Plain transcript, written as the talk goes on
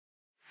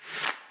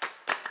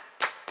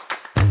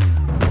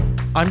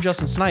I'm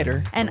Justin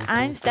Snyder. And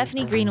I'm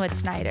Stephanie Greenwood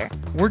Snyder.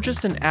 We're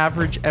just an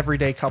average,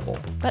 everyday couple.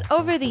 But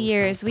over the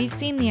years, we've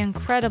seen the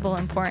incredible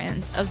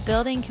importance of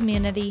building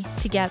community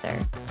together.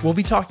 We'll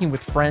be talking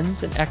with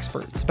friends and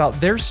experts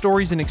about their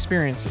stories and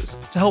experiences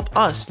to help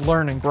us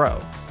learn and grow.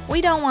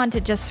 We don't want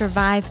to just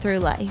survive through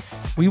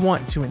life. We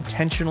want to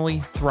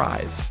intentionally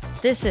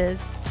thrive. This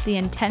is The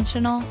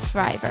Intentional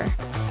Thriver.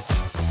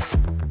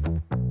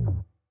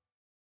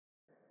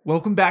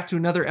 Welcome back to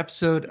another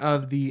episode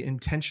of The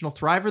Intentional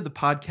Thriver, the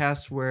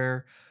podcast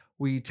where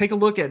we take a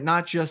look at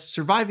not just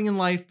surviving in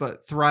life,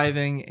 but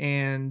thriving.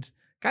 And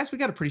guys, we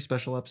got a pretty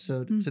special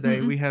episode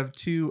today. We have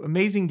two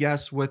amazing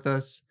guests with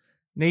us,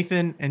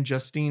 Nathan and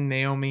Justine.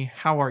 Naoumi,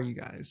 how are you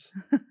guys?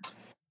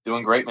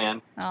 Doing great,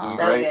 man. Oh, Doing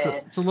so great.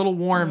 good. It's a little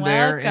warm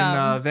there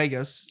in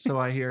Vegas, so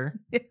I hear.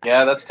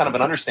 Yeah, that's kind of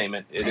an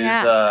understatement. It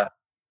is.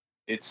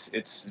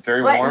 It's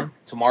very warm.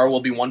 Tomorrow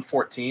will be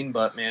 114,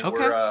 but man,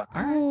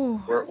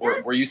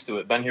 we're used to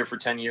it. Been here for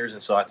 10 years,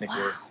 and so I think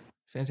we're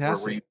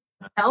fantastic.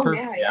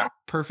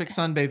 Perfect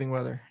sunbathing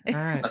weather. All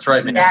right, that's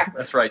right, man.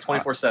 That's right,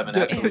 24/7.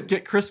 Absolutely,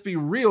 get crispy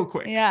real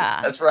quick.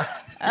 Yeah, that's right.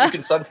 You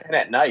can suntan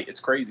at night. It's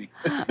crazy.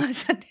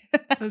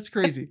 That's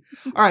crazy.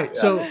 All right,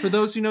 so for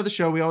those who know the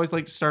show, we always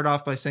like to start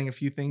off by saying a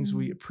few things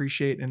we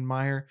appreciate and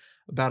admire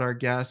about our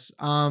guests.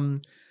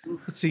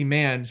 Let's see,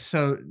 man.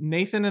 So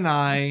Nathan and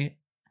I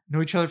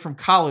know each other from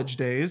college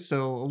days,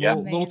 so a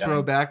little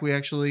throwback. We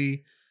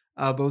actually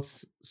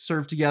both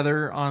served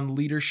together on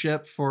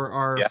leadership for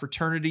our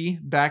fraternity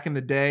back in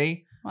the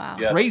day. Wow.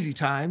 Yes. Crazy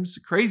times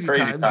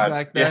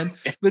back then.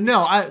 Yeah. But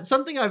no,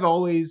 something I've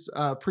always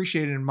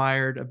appreciated and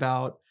admired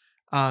about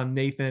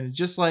Nathan is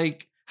just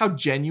like how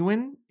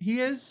genuine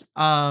he is.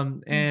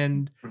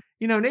 And,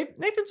 you know,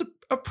 Nathan's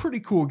a pretty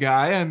cool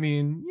guy. I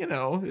mean, you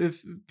know,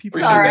 if people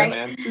he's all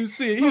right.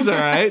 He's all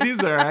right.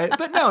 He's all right.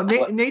 But no,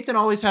 Nathan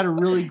always had a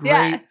really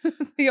great,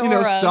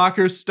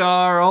 soccer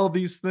star, all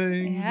these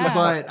things,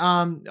 but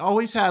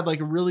always had like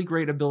a really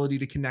great ability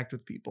to connect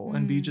with people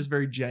and be just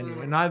very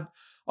genuine. I've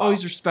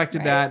always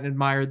respected that and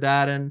admired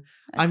that. And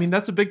I mean,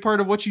 that's a big part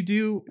of what you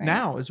do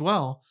now as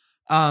well.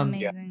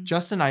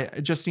 Justine,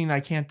 I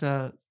can't,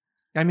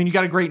 I mean, you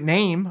got a great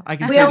name. I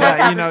can say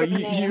that. You know,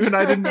 you and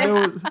I didn't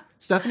know.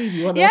 Stephanie, do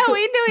you want to? Yeah,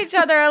 we knew each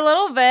other a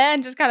little bit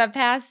and just kind of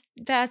passed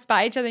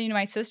by each other. You know,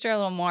 my sister a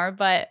little more,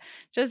 but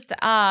just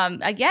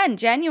again,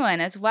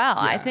 genuine as well.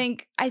 Yeah.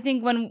 I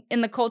think when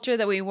in the culture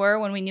that we were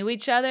when we knew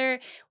each other,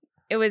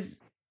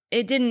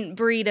 it didn't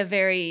breed a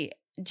very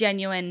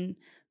genuine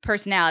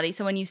personality.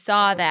 So when you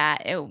saw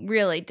that, it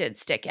really did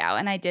stick out,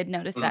 and I did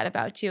notice that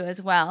about you as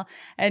well,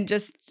 and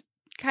just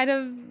kind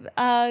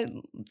of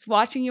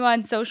watching you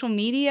on social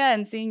media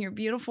and seeing your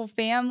beautiful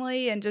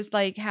family and just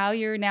like how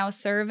you're now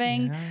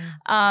serving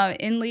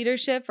in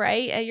leadership,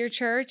 right, at your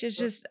church is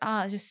just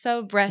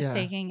so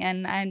breathtaking.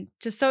 And I'm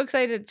just so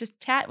excited to just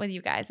chat with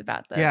you guys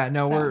about this. Yeah,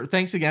 no,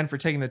 thanks again for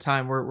taking the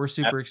time. We're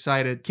super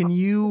excited. Can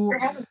you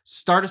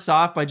start us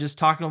off by just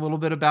talking a little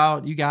bit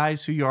about you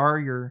guys, who you are,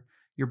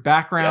 your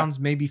backgrounds,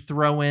 maybe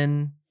throw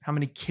in how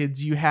many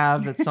kids you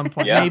have at some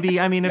point. Maybe,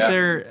 I mean, if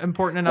they're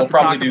important enough to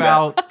talk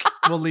about,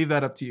 we'll leave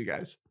that up to you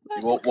guys.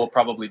 We'll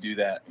probably do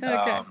that.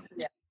 Okay.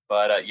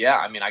 But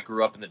I mean, I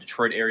grew up in the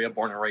Detroit area,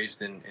 born and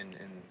raised in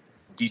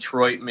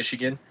Detroit,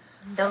 Michigan.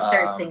 Don't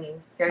start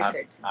singing.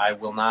 I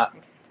will not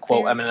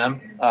quote Eminem,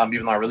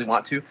 even though I really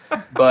want to.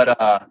 But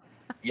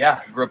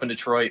grew up in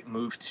Detroit,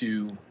 moved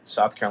to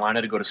South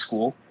Carolina to go to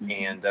school,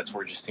 and that's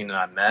where Justine and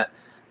I met.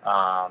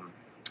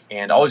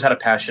 And always had a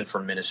passion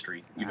for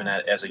ministry, even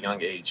as a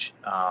young age.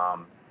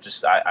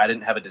 I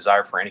didn't have a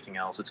desire for anything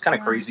else. It's kind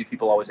of crazy.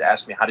 People always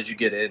ask me, how did you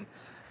get in?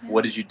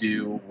 What did you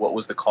do? What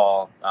was the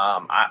call?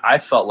 I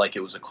felt like it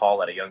was a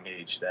call at a young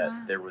age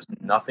that there was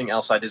nothing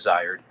else I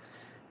desired.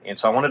 And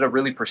so I wanted to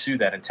really pursue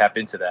that and tap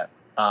into that.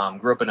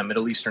 Grew up in a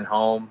Middle Eastern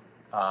home.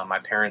 My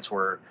parents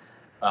were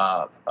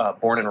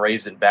born and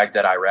raised in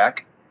Baghdad,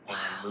 Iraq,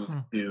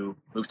 and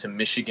moved to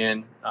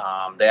Michigan.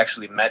 They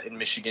actually met in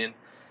Michigan.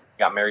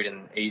 Got married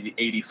in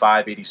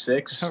 85,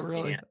 86. Oh,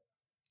 really?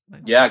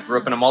 Grew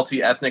up in a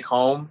multi-ethnic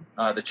home.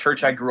 The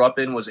church I grew up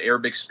in was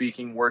Arabic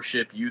speaking,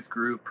 worship, youth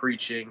group,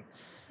 preaching.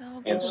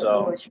 And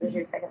so English was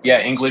your second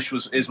language. English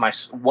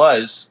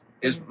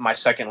is my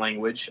second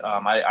language.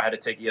 I had to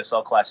take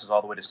ESL classes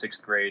all the way to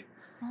 6th grade.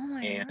 Oh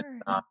my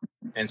word.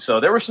 And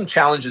so there were some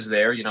challenges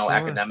there,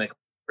 academic,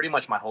 pretty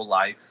much my whole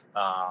life,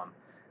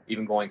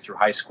 even going through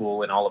high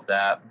school and all of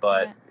that.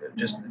 But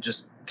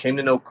just came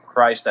to know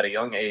Christ at a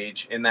young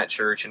age in that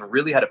church, and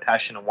really had a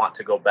passion and want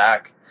to go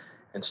back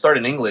and start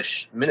an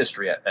English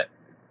ministry at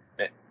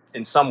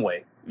in some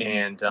way.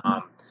 And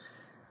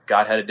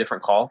God had a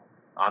different call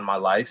on my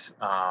life.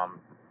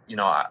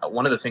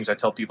 One of the things I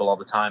tell people all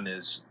the time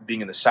is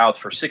being in the South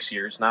for 6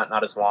 years,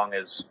 not as long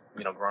as,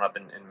 growing up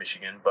in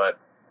Michigan, but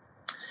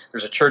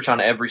there's a church on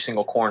every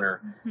single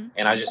corner.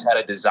 And I just had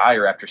a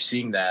desire after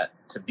seeing that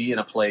to be in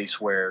a place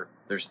where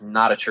there's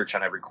not a church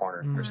on every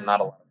corner. There's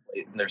not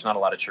a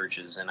lot of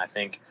churches. And I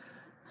think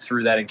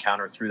through that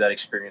encounter, through that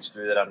experience,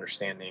 through that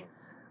understanding,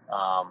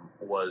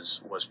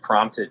 was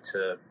prompted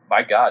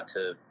by God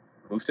to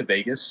move to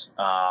Vegas,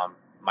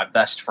 my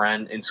best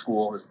friend in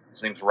school. His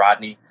name's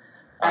Rodney.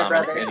 My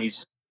brother. And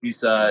he's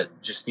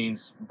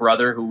Justine's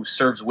brother, who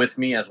serves with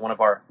me as one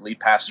of our lead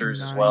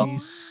pastors as well.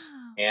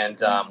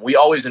 And we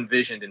always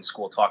envisioned in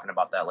school talking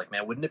about that. Like,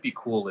 man, wouldn't it be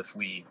cool if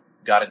we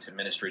got into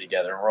ministry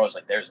together? And we're always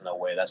like, there's no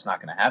way, that's not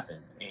going to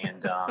happen.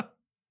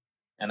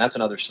 And that's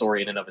another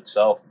story in and of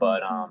itself.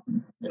 But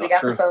we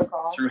got the phone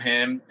call through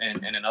him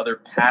and another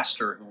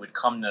pastor who would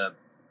come to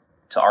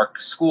our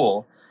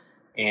school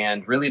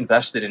and really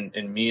invested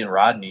in me and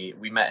Rodney.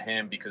 We met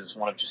him because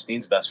one of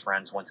Justine's best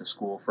friends went to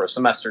school for a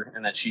semester,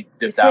 and then she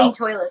dipped out.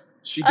 Toilets.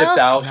 She dipped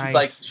out.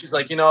 Nice. She's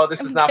like,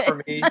 this is not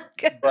for me.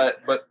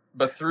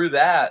 But through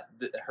that,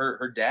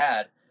 her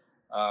dad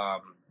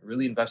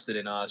really invested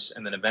in us,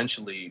 and then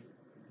eventually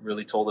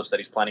really told us that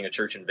he's planning a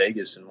church in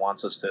Vegas and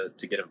wants us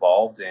to get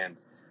involved. And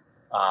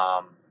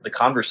the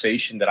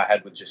conversation that I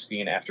had with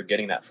Justine after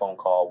getting that phone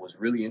call was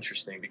really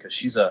interesting, because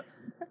she's a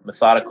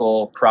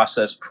methodical,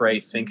 process, pray,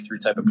 think through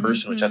type of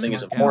person, which I think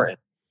is important.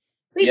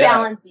 We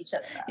balance each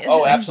other out.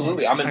 Oh,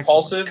 absolutely. I'm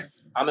impulsive.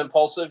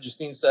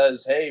 Justine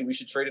says, hey, we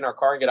should trade in our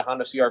car and get a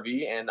Honda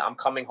CRV, and I'm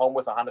coming home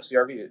with a Honda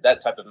CRV.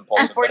 That type of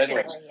impulsive.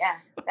 Unfortunately,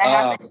 that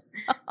happens.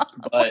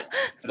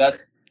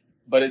 That's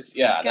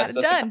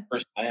the type of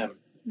person I am.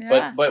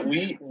 Yeah. But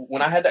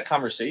when I had that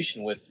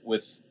conversation with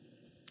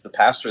the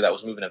pastor that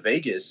was moving to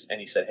Vegas,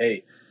 and he said,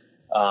 hey,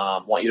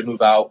 want you to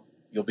move out.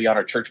 You'll be on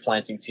our church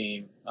planting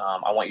team.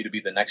 I want you to be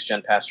the next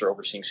gen pastor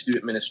overseeing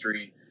student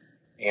ministry.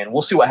 And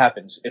we'll see what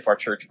happens. If our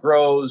church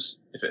grows,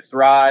 if it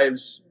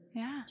thrives,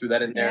 threw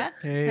that in there.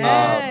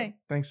 Hey,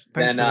 thanks for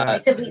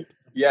that.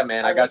 Yeah,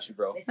 man, I got you,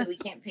 bro. They said we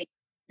can't pay.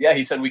 Yeah,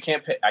 he said, we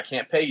can't pay. I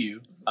can't pay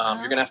you. You're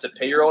going to have to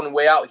pay your own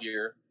way out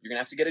here. You're going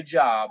to have to get a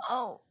job.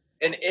 Oh.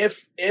 And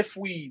if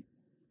we,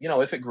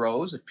 if it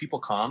grows, if people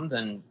come,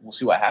 then we'll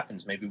see what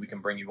happens. Maybe we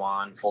can bring you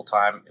on full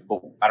time,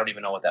 but I don't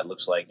even know what that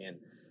looks like. And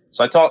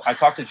so I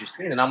talked to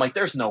Justine, and I'm like,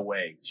 there's no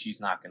way she's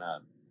not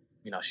gonna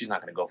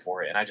go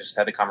for it. And I just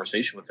had the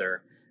conversation with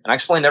her, and I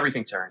explained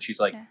everything to her, and she's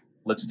like,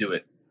 let's do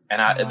it.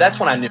 And that's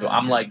when I knew.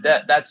 I'm like,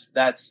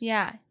 that's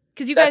yeah,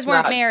 because you guys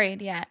weren't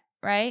married yet,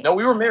 right? No,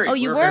 we were married. Oh,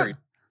 you were married.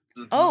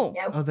 Mm-hmm. Oh,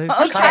 yeah.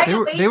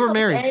 They were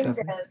married.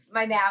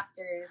 My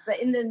master's, but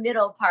in the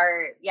middle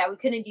part, we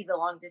couldn't do the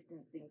long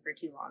distance thing for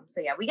too long.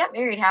 So we got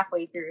married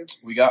halfway through.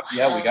 We got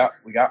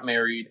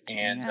married,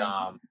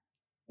 and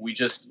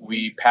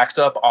we packed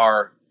up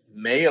our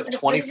May of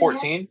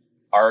 2014,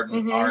 our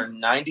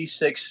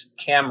 96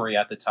 Camry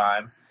at the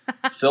time,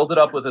 filled it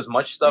up with as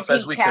much stuff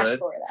as we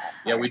could.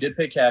 Yeah, we did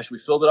pay cash. We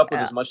filled it up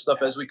with as much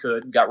stuff as we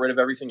could, got rid of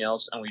everything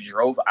else, and we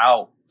drove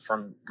out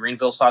from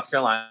Greenville, South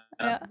Carolina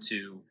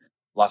to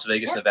Las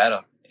Vegas,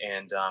 Nevada,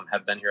 and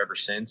have been here ever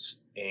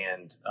since.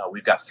 And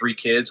we've got 3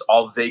 kids,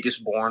 all Vegas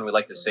born. We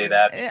like to say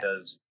that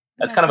because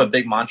that's kind of a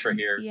big mantra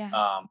here.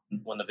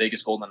 When the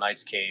Vegas Golden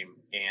Knights came,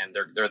 and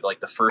they're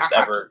like the first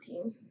ever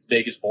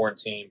Vegas born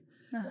team.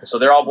 So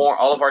they're all born.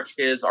 All of our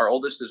kids. Our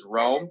oldest is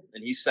Rome,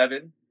 and he's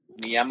 7.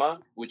 Niema,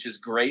 which is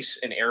grace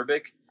in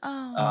Arabic.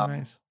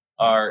 Nice.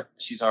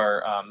 She's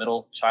our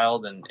middle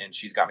child, and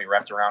she's got me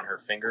wrapped around her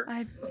finger.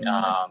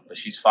 But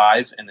she's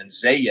 5, and then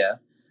Zaya,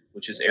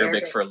 which is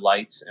Arabic for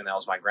light, and that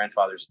was my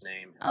grandfather's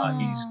name.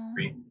 He's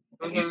 3.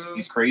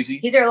 He's crazy.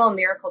 He's our little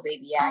miracle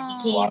baby. Yeah,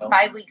 he came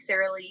 5 weeks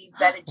early.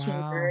 He's at a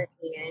tumor,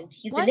 and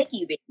he's a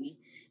NICU baby.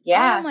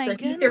 Yeah, so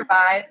he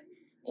survived,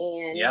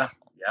 and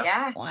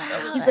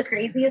he's the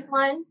craziest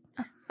one.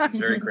 He's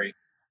very crazy.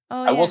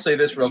 I will say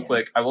this real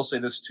quick.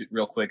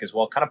 Real quick as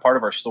well. Kind of part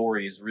of our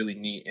story is really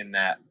neat in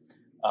that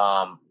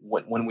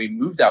when we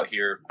moved out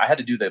here, I had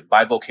to do the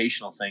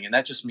bivocational thing, and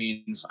that just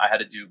means I had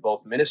to do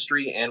both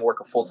ministry and work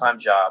a full-time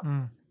job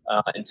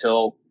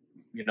until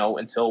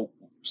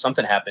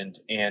something happened.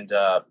 And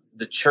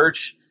the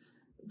church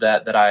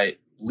that I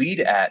lead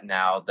at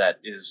now,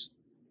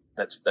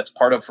 that's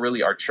part of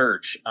really our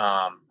church.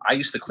 I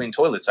used to clean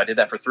toilets. I did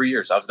that for 3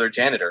 years. I was their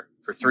janitor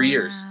for 3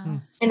 years.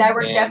 And I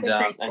worked at the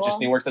preschool. And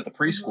Justine worked at the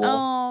preschool.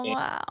 Oh,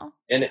 wow.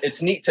 And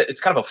it's neat it's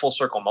kind of a full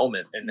circle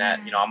moment in that,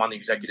 I'm on the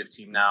executive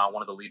team now,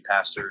 one of the lead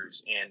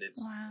pastors, and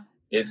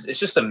it's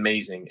just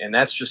amazing. And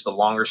that's just a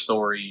longer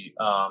story.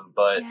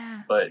 But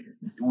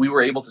we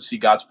were able to see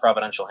God's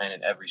providential hand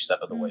in every step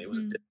of the way. It was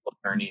a difficult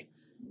journey.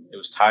 It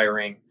was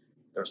tiring.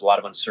 There was a lot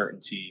of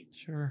uncertainty.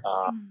 Sure.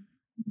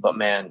 But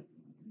man,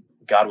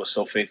 God was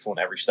so faithful in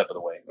every step of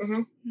the way.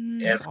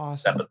 That's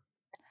awesome.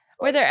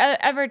 Were there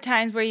ever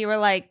times where you were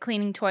like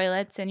cleaning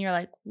toilets and you're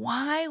like,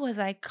 why was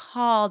I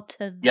called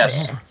to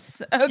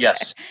this? Okay.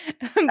 Yes.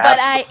 But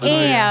absolutely. I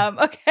am.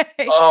 Okay.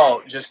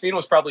 Oh, Justine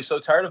was probably so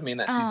tired of me in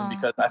that season,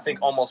 because I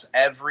think almost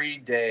every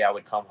day I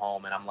would come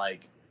home and I'm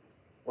like,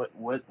 what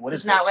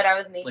is this? Not what I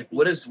was making. Like,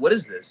 what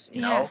is this?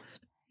 You know?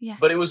 Yeah.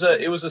 But it was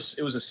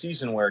a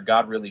season where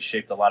God really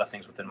shaped a lot of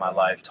things within my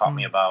life, taught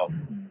me about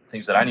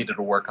things that I needed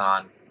to work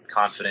on.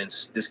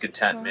 Confidence,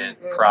 discontentment,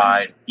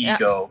 pride,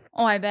 ego.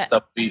 Oh, I bet.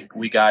 Stuff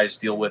we guys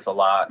deal with a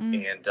lot.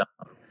 And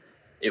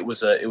it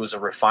was a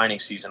refining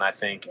season, I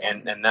think.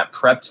 And that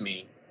prepped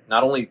me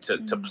not only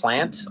to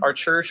plant our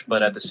church,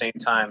 but at the same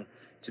time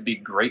to be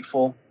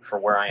grateful for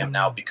where I am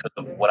now because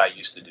of what I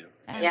used to do.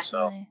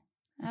 Absolutely.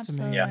 That's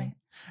Absolutely. amazing.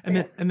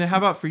 And then how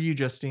about for you,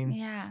 Justine?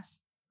 Yeah.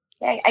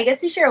 Yeah, I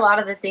guess we share a lot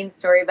of the same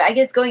story, but I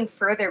guess going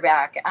further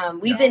back,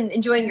 we've been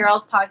enjoying your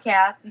all's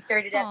podcast. We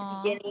started at the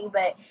beginning,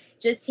 but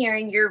just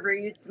hearing your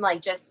roots and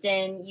like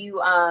Justin,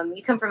 you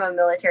come from a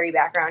military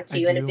background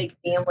too, and a big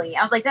family.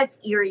 I was like, that's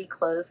eerie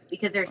close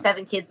because there's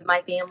 7 kids in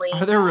my family.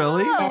 Are there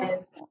really?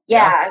 And we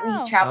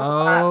traveled a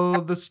lot. Oh,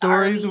 the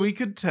stories we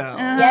could tell.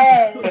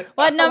 Yes.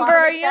 What number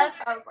are you?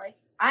 Stuff, I was like,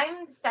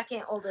 I'm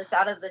second oldest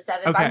out of the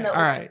 7. Okay, But I'm the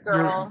all oldest right.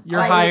 girl.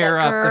 You're higher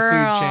up the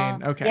food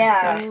chain. Okay.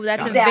 Yeah. Ooh,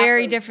 that's a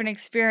very different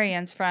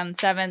experience from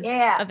 7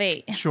 of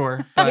 8.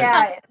 Sure. But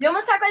we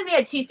almost talked like we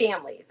had 2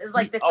 families. It was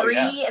like the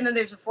 3, and then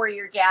there's a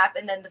 4-year gap,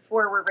 and then the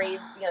 4 were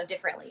raised,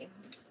 differently,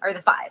 or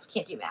the 5.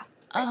 Can't do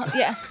math.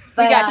 Yeah,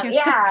 but, we got you.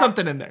 Yeah,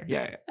 something in there.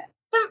 Yeah.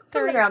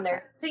 Something around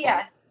there. So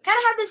kind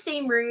of had the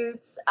same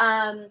roots.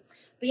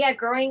 But yeah,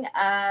 growing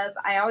up,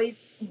 I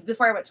always,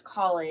 before I went to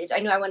college, I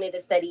knew I wanted to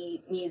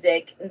study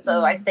music. And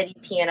so I studied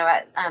piano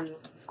at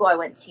school I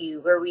went to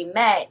where we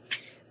met.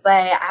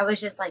 But I was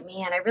just like,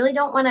 man, I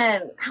don't want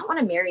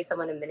to marry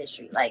someone in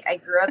ministry. Like, I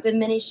grew up in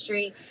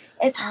ministry.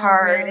 It's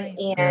hard.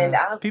 Really? And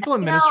I was people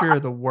in ministry are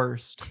the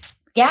worst.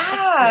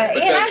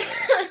 Yeah.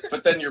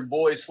 But then your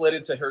boy slid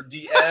into her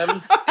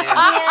DMs. And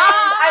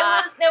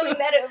we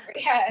met over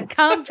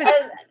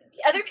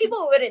other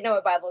people wouldn't know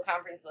what Bible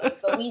conference was,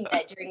 but we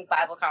met during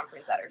Bible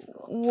conference at our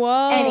school.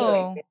 Whoa.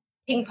 Anyway,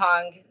 ping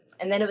pong,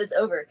 and then it was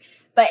over.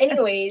 But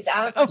anyways,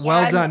 I was like,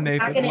 well done,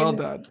 Nathan. Well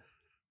done.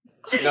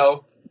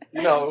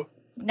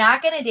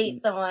 Not going to date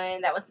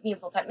someone that wants to be in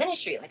full-time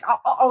ministry. Like,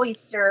 I'll always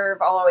serve.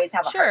 I'll always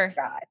have a heart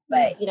for God.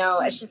 But,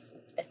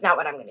 it's not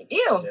what I'm going to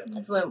do. Yeah.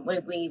 That's when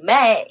we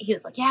met. He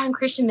was like, yeah, in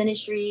Christian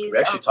ministries. We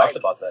actually talked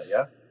about that,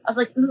 yeah. I was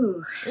like,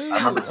 ooh. I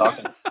remember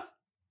talking. I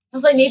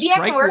was like, maybe I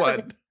can work with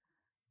it.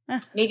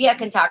 Maybe I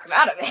can talk him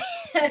out of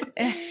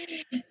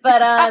it.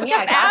 But I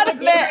got a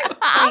different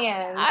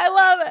plans. I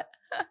love it.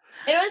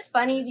 It was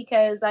funny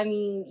because,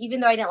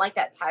 even though I didn't like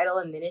that title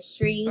in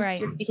ministry,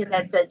 just because it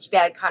had such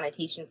bad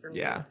connotation for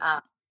me,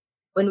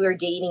 when we were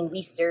dating,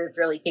 we served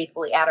really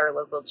faithfully at our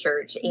local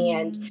church,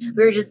 and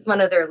we were just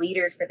one of their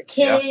leaders for the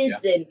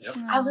kids. And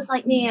I was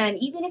like, man,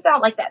 even if I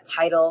don't like that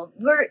title,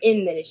 we're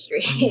in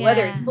ministry,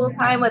 whether it's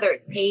full-time, whether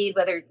it's paid,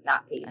 whether it's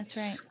not paid. That's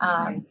right.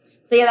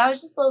 So that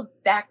was just a little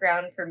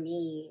background for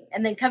me.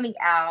 And then coming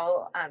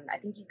out, I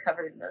think you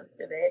covered most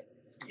of it.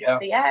 Yeah.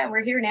 But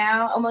we're here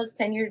now, almost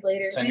 10 years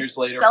later. 10 years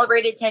later.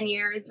 Celebrated 10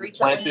 years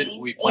recently.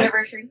 We planted.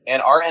 Anniversary.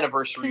 And our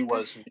anniversary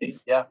was May.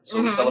 Yeah.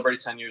 So we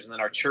celebrated 10 years. And then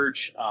our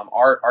church,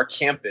 our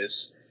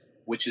campus,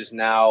 which is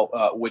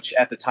now, which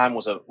at the time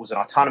was an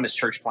autonomous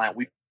church plant.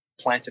 We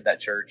planted that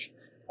church.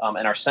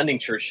 And our sending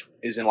church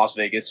is in Las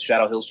Vegas,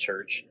 Shadow Hills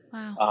Church.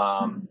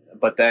 Wow.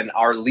 But then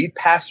our lead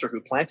pastor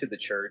who planted the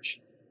church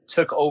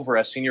took over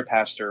as senior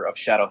pastor of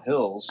Shadow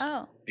Hills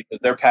because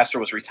their pastor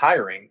was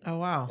retiring. Oh,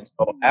 wow. And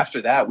so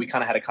after that, we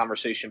kind of had a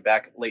conversation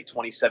back late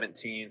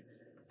 2017.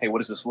 Hey, what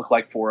does this look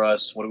like for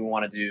us? What do we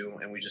want to do?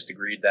 And we just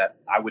agreed that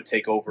I would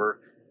take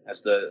over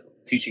as the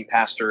teaching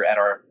pastor at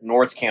our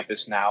North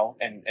campus now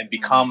and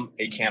become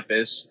a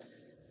campus.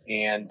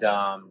 And,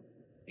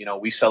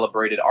 we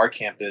celebrated our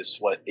campus,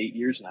 8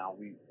 years now?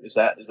 Is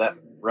that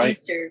right?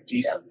 Easter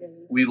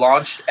 2000. We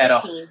launched at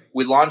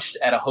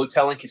a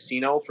hotel and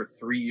casino for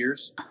 3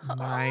 years.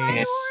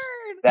 Nice.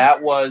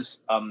 That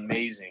was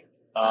amazing.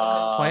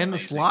 Playing the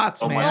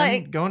slots,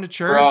 man. Going to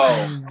church.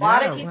 Bro. A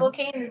lot of people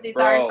came as they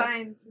saw our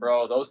signs.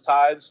 Bro, those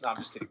tithes. No, I'm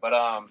just kidding. But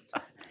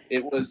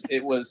it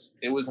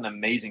was an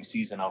amazing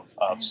season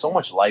of so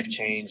much life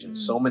change and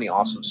so many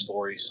awesome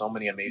stories, so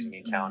many amazing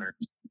encounters.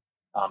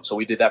 So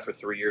we did that for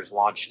 3 years,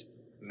 launched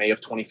May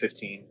of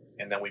 2015,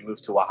 and then we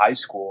moved to a high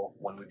school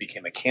when we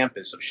became a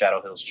campus of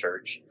Shadow Hills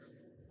Church.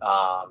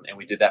 And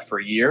we did that for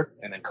a year,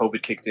 and then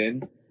COVID kicked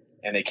in,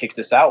 and they kicked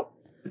us out.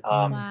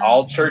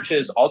 All church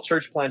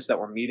plants that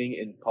were meeting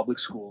in public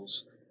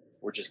schools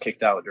were just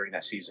kicked out during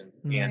that season.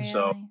 And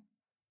so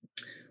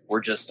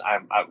we're just,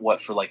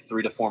 for like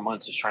 3 to 4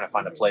 months is trying to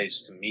find a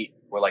place to meet.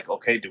 We're like,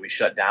 okay, do we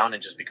shut down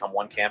and just become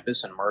one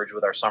campus and merge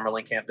with our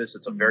Summerlin campus?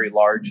 It's a very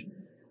large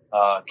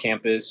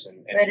campus.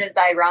 But it was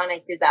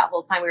ironic because that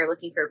whole time we were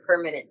looking for a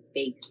permanent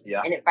space,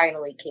 and it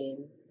finally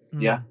came.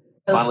 Yeah.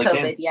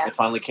 It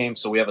finally came.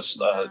 So we have a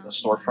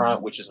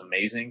storefront, which is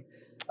amazing.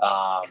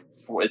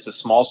 It's a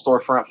small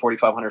storefront,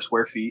 4,500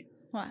 square feet.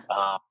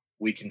 Wow.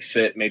 We can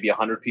fit maybe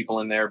 100 people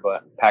in there,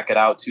 but pack it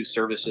out, 2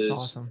 services. That's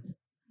awesome.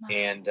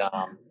 And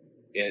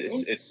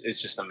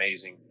it's just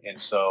amazing. And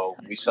so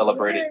we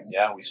celebrated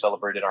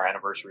our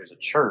anniversary as a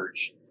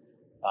church.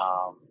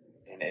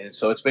 And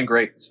so it's been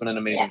great. It's been an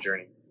amazing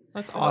journey.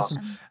 That's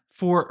awesome.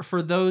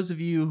 For those of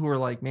you who are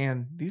like,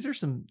 man, these are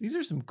some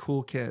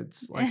cool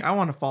kids. Like, I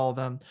want to follow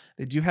them.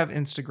 They do have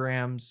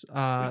Instagrams.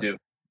 We do.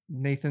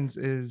 Nathan's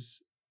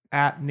is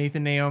at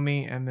Nathan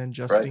Naomi, and then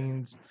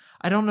Justine's. Right.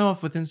 I don't know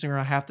if with Instagram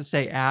I have to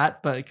say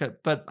at,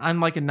 but I'm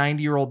like a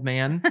 90-year-old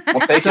man,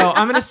 so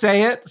I'm gonna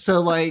say it.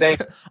 So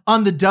like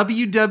on the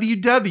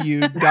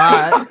www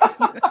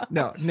dot.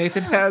 No,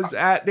 Nathan has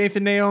at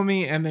Nathan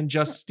Naomi, and then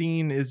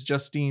Justine is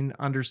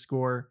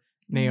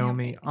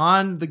Justine_Naomi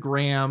on the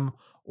gram,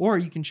 or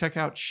you can check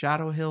out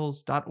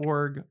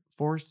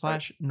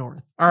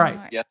shadowhills.org/north. All right.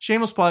 Yeah.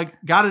 Shameless plug.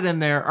 Got it in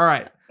there. All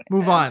right.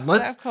 Move on.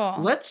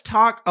 Let's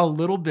talk a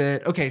little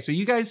bit. Okay. So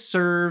you guys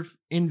serve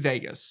in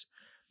Vegas.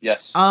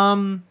 Yes.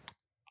 I'm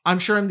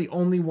sure I'm the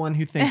only one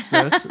who thinks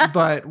this,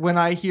 but when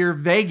I hear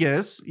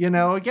Vegas,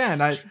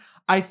 again,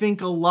 I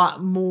think a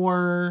lot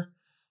more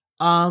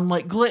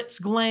like glitz,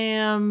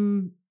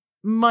 glam,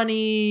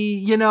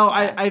 money,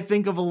 I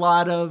think of a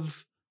lot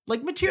of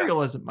like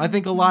materialism. I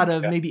think a lot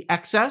of maybe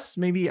excess,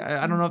 maybe,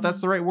 I don't know if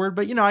that's the right word,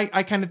 but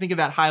I kind of think of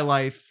that high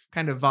life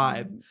kind of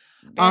vibe.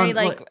 Very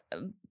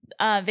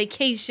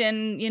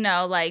vacation,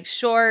 like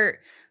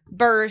short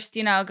burst,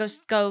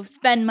 go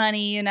spend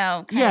money, And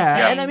I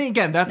mean,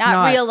 again, that's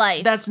not real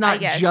life. That's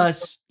not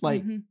just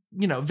like,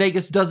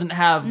 Vegas doesn't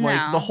have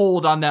like the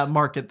hold on that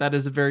market. That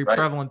is a very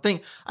prevalent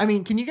thing. I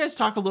mean, can you guys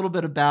talk a little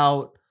bit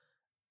about,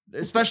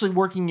 especially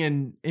working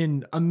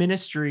in a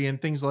ministry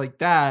and things like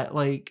that?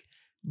 Like,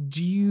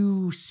 do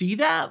you see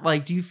that?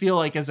 Like, do you feel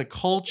like as a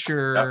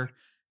culture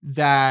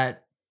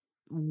that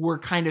we're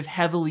kind of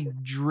heavily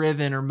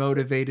driven or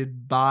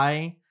motivated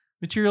by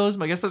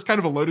materialism? I guess that's kind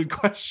of a loaded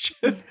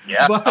question.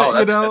 Yeah. But,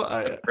 it's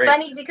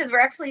funny because we're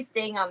actually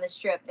staying on the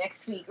Strip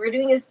next week. We're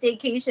doing a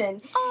staycation,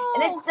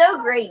 and it's so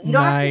great. You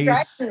don't have to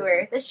drive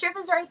anywhere. The Strip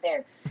is right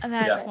there.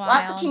 That's wild.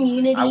 Lots of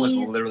communities. I was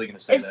literally going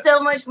to say it's so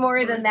much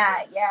more than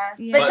that. Yeah.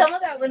 But tell me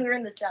about when we were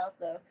in the South,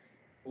 though.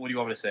 What do you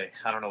want me to say?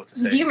 I don't know what to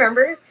say. Do you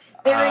remember?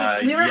 We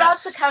were about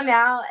to come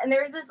out, and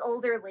there was this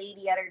older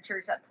lady at our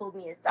church that pulled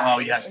me aside. Oh,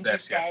 yes, and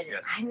yes, said,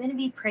 yes. I'm going to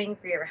be praying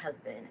for your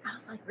husband. I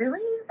was like,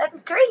 really?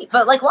 That's great.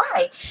 But, like,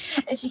 why?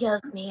 And she goes,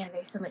 man,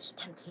 there's so much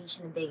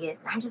temptation in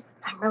Vegas.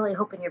 I'm really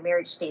hoping your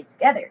marriage stays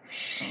together.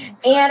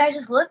 And I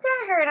just looked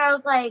at her, and I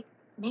was like,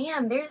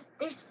 man, there's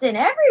sin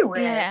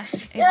everywhere. Yeah,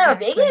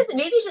 exactly. Vegas,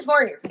 maybe it's just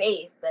more in your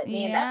face, but,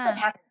 man, that stuff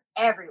happens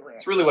everywhere.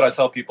 It's really what I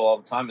tell people all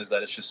the time is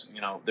that it's just,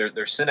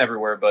 there's sin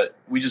everywhere, but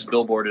we just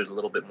billboarded a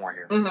little bit more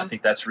here. I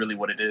think that's really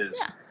what it is.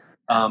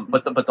 Yeah.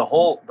 But the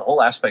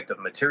whole aspect of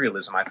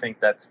materialism, I think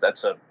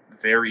that's a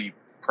very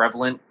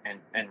prevalent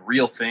and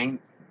real thing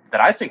that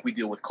I think we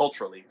deal with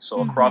culturally. So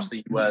across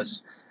the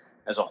U.S.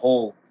 as a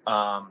whole,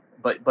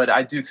 but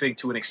I do think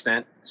to an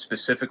extent,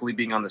 specifically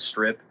being on the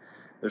Strip,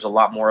 there's a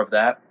lot more of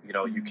that.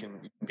 You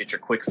can get your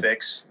quick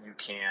fix. You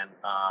can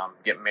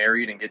get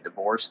married and get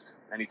divorced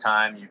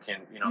anytime. You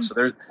can, so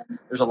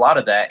there's a lot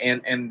of that,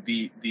 and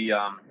the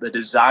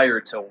desire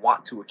to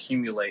want to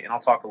accumulate. And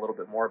I'll talk a little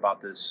bit more about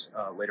this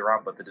later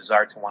on. But the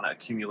desire to want to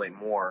accumulate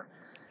more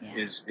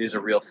is a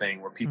real thing,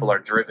 where people are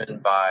driven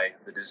by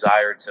the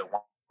desire to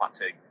want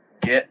to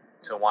get,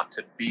 to want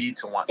to be,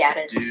 to want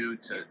status. To do,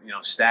 to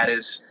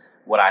status,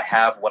 what I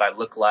have, what I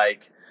look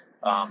like.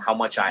 How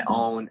much I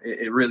own.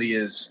 It really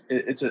is.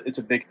 It's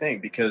a big thing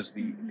because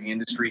the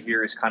industry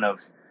here is kind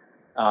of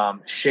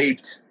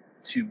shaped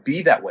to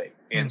be that way,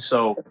 and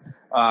so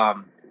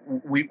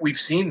we've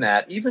seen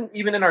that even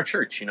in our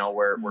church,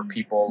 where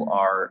people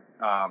are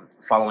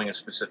following a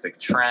specific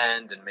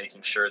trend and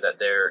making sure that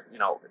they're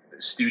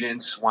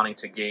students wanting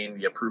to gain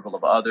the approval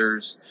of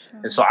others.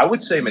 And so I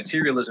would say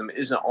materialism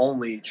isn't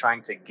only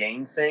trying to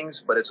gain things,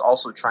 but it's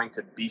also trying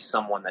to be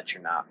someone that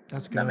you're not.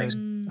 That's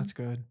good. That's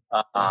good.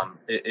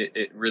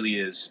 It really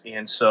is.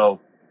 And so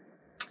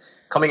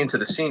coming into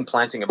the scene,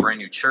 planting a brand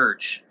new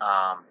church,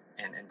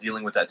 and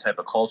dealing with that type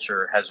of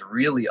culture has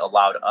really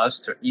allowed us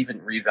to even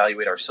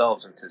reevaluate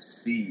ourselves and to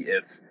see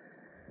if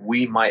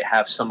we might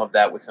have some of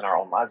that within our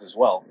own lives as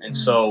well. And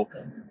so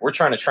we're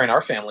trying to train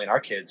our family and our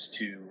kids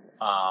to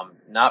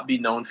not be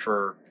known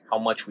for how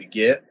much we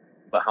get,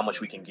 but how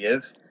much we can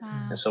give.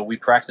 Wow. And so we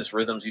practice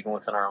rhythms even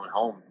within our own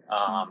home.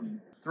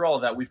 Through all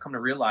of that, we've come to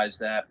realize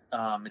that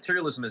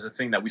materialism is a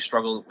thing that we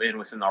struggle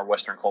within our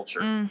Western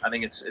culture. I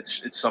think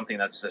it's something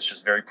that's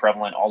just very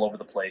prevalent all over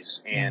the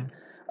place. And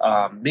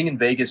being in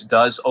Vegas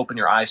does open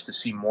your eyes to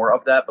see more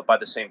of that. But by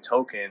the same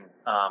token,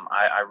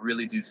 I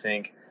really do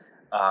think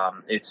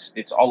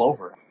it's all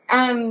over.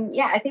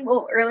 I think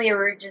earlier we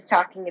were just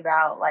talking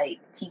about like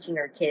teaching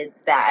our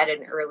kids that at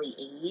an early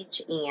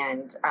age,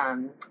 and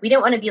we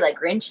didn't want to be like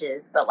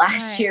Grinches, but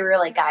last year we were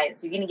like,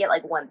 guys, you're gonna get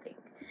like one thing,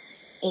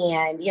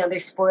 and they're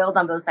spoiled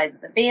on both sides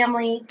of the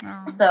family.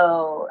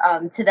 So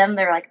to them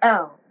they're like,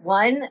 oh,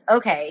 one,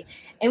 okay.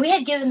 And we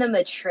had given them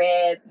a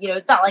trip.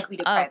 It's not like we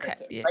deprived the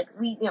kids. Like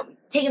we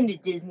take them to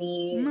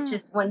Disney,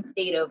 just one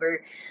state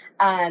over.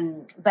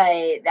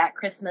 But that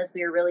Christmas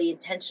we were really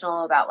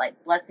intentional about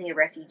like blessing a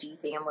refugee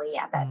family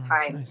at that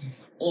time. Nice.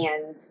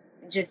 And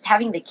just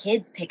having the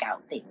kids pick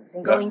out things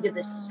and going to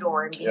the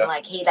store and being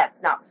like, hey,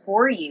 that's not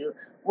for you.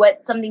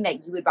 What's something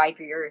that you would buy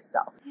for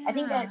yourself? Yeah. I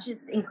think that's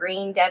just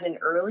ingrained at an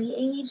early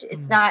age.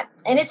 It's not,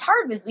 and it's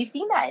hard because we've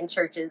seen that in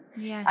churches,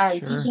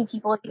 teaching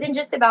people even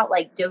just about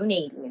like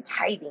donating and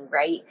tithing,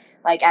 right?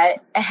 Like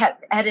at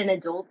an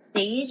adult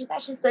stage,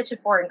 that's just such a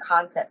foreign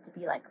concept to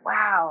be like,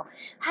 wow,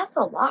 that's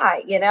a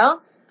lot, you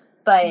know?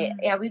 But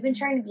yeah, we've been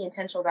trying to be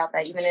intentional about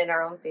that, even in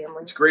our own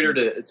family. It's greater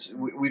to,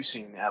 we've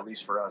seen, at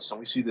least for us, and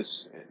we see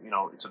this,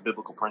 it's a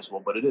biblical principle,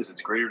 but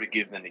it's greater to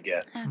give than to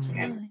get.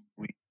 Absolutely. And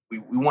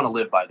we want to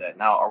live by that.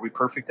 Now, are we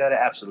perfect at it?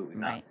 Absolutely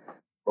not. Right.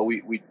 But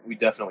we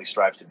definitely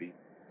strive to be.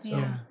 So.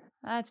 Yeah.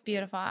 That's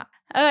beautiful.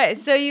 Okay,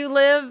 so you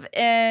live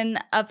in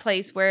a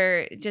place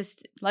where,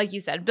 just like you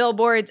said,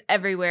 billboards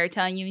everywhere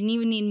telling you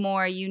need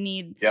more, you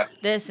need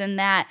this and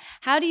that.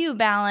 How do you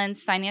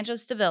balance financial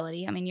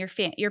stability? I mean,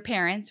 your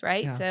parents,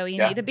 right? Yeah. So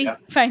you need to be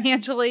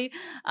financially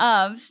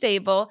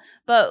stable.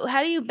 But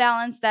how do you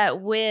balance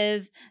that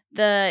with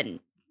the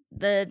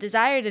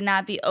desire to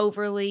not be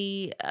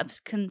overly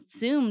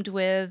consumed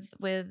with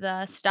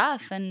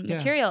stuff and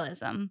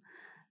materialism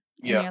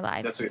in your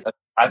life?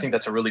 I think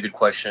that's a really good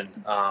question.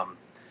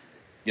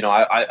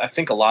 I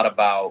think a lot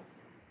about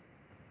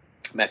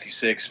Matthew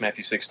 6.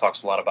 Matthew 6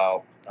 talks a lot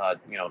about,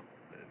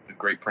 the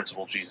great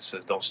principle. Jesus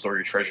says, don't store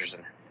your treasures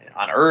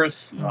on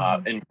earth.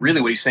 And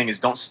really what he's saying is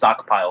don't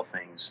stockpile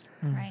things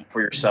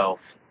for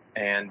yourself.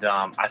 And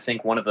I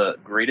think one of the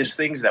greatest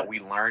things that we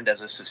learned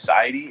as a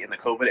society in the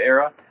COVID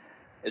era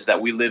is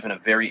that we live in a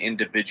very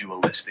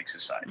individualistic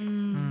society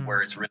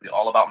where it's really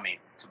all about me.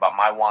 It's about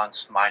my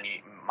wants, my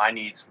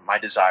needs, my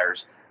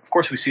desires. Of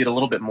course, we see it a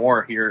little bit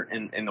more here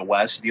in the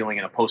West, dealing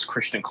in a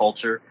post-Christian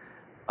culture,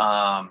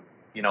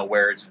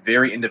 where it's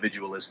very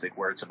individualistic,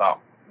 where it's about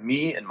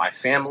me and my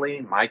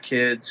family, my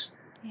kids,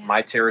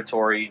 my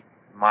territory,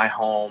 my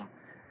home,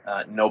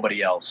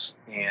 nobody else.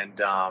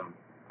 And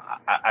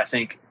I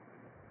think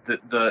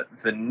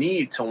the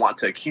need to want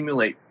to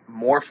accumulate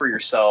more for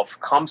yourself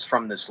comes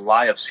from this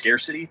lie of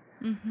scarcity,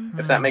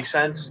 if that makes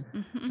sense.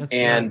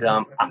 And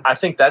I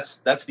think that's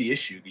the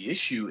issue. The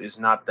issue is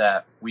not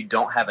that we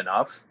don't have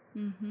enough.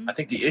 I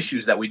think the issue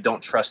is that we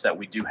don't trust that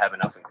we do have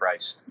enough in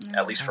Christ,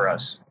 at least for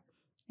us.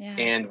 Yeah.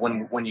 And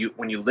when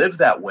you live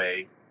that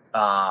way,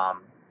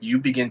 you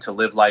begin to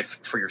live life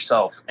for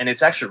yourself, and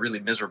it's actually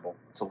really miserable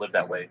to live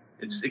that way.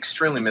 It's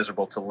extremely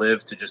miserable to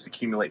live to just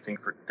accumulate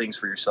things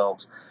for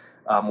yourselves.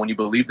 When you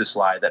believe this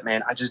lie that,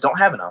 man, I just don't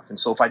have enough, and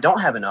so if I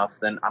don't have enough,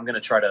 then I'm going to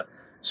try to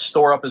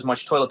store up as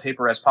much toilet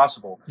paper as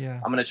possible.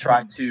 I'm going to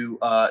try to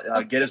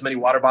get as many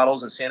water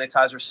bottles and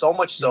sanitizer, so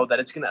much so that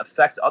it's going to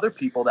affect other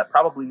people that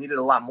probably need it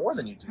a lot more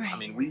than you do. Right. I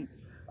mean,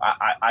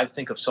 I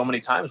think of so many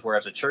times where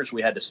as a church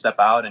we had to step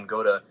out and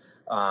go to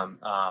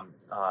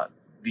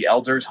the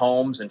elders'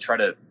 homes and try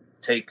to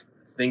take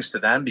things to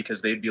them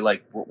because they'd be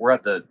like, we're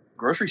at the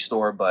grocery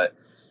store, but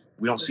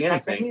we don't see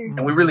anything,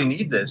 and we really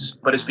need this.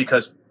 But it's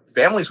because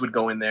families would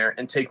go in there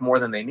and take more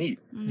than they need.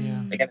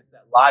 Again, it's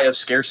that lie of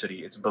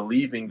scarcity. It's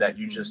believing that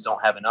you just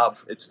don't have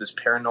enough. It's this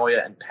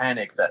paranoia and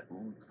panic that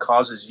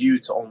causes you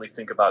to only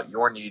think about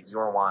your needs,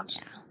 your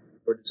wants,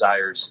 your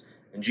desires.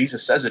 And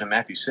Jesus says it in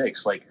Matthew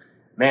 6, like,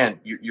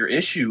 man, your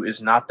issue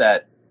is not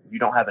that you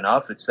don't have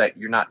enough. It's that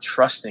you're not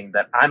trusting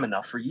that I'm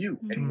enough for you.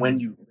 And when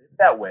you live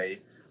that way,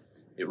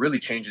 it really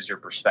changes your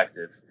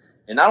perspective.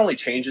 It not only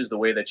changes the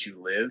way that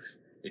you live,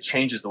 it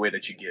changes the way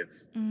that you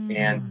give.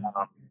 And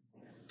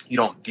you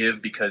don't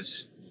give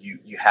because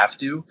you have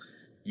to.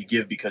 You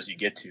give because you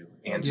get to.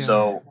 And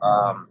so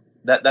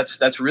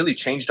that's really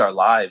changed our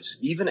lives,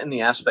 even in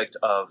the aspect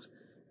of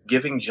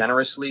giving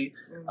generously.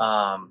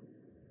 I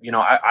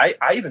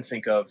even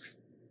think of,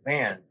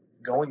 man,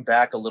 going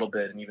back a little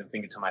bit and even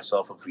thinking to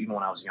myself of even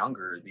when I was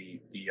younger, the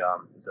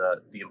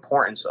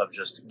importance of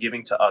just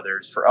giving to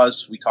others. For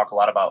us, we talk a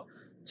lot about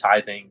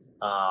tithing,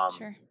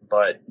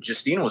 but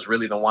Justine was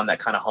really the one that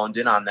kind of honed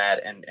in on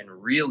that and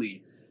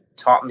really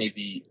taught me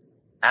the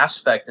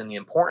aspect and the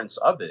importance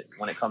of it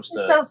when it comes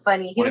to. It's so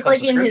funny. He was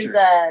like in his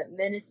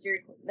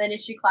ministry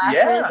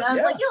classes. I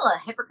was like, "You little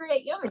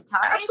hypocrite! You haven't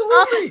tithed."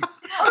 Absolutely,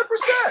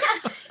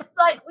 100%. It's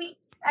like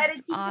I had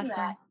to teach him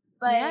that.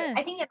 But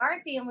I think in our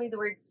family, the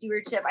word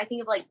stewardship, I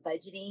think of like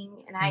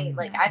budgeting, and I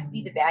have to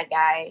be the bad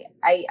guy.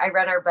 I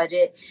run our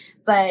budget,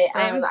 but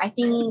I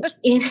think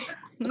in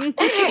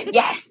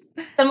yes,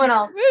 someone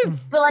else.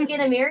 But like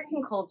in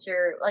American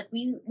culture, like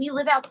we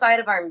live outside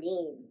of our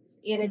means,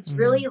 and it's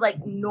really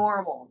like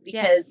normal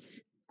because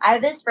I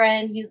have this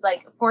friend who's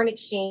like foreign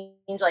exchange,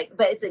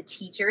 but it's a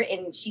teacher,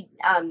 and she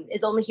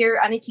is only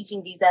here on a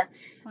teaching visa.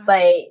 Wow.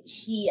 But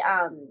she's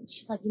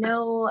like,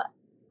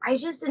 I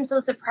just am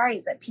so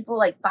surprised that people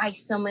like buy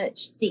so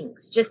much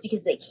things just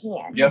because they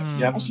can.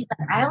 And she's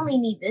like, I only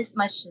need this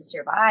much to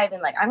survive.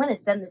 And like, I'm going to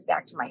send this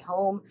back to my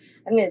home.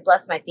 I'm going to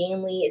bless my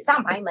family. It's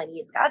not my money.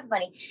 It's God's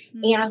money.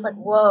 And I was like,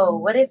 whoa,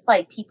 what if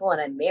like people in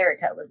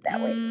America live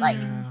that way?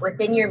 Like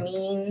within your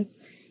means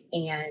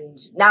and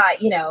not,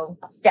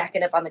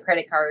 stacking up on the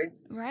credit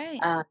cards. Right.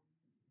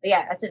 But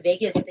yeah, that's a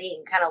biggest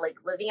thing, kind of like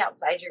living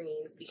outside your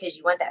means because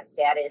you want that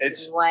status and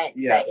you want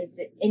that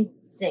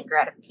instant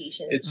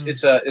gratification.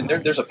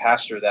 There's a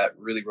pastor that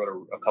really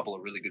wrote a couple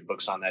of really good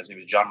books on that. His name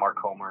is John Mark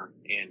Comer,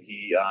 and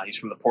he's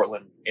from the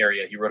Portland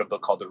area. He wrote a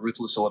book called The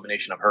Ruthless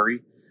Elimination of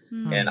Hurry.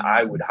 And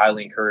I would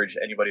highly encourage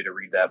anybody to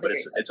read that. But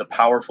it's a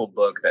powerful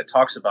book that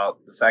talks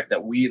about the fact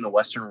that we in the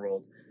Western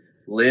world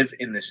live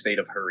in this state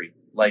of hurry.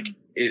 Like,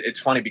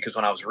 it's funny because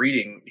when I was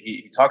reading,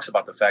 he talks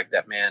about the fact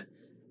that, man,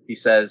 he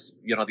says,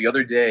 the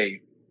other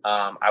day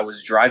I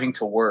was driving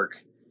to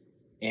work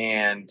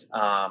and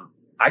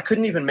I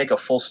couldn't even make a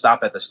full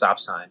stop at the stop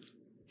sign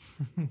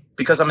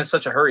because I'm in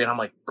such a hurry. And I'm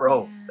like,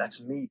 bro,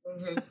 that's me.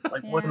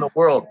 Like, what in the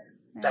world?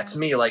 That's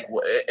me. Like,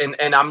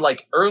 and I'm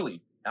like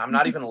early. I'm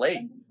not even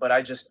late, but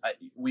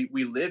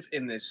we live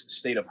in this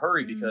state of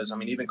hurry because,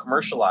 even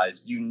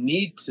commercialized, you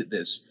need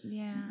this.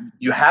 Yeah.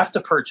 You have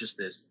to purchase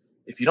this.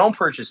 If you don't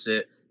purchase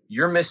it,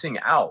 you're missing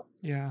out.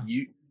 Yeah.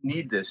 You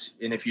need this.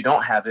 And if you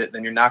don't have it,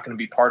 then you're not going to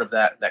be part of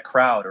that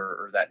crowd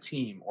or that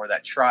team or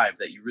that tribe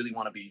that you really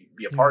want to be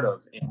a part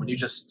of. And when you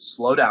just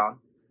slow down,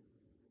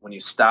 when you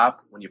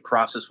stop, when you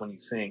process, when you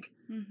think,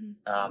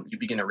 you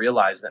begin to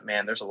realize that,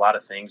 man, there's a lot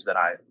of things that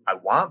I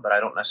want, but I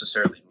don't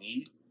necessarily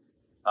need.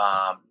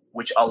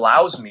 Which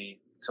allows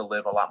me to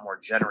live a lot more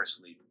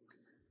generously.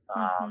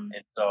 And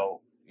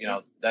so,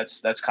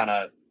 that's kind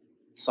of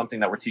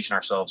something that we're teaching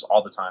ourselves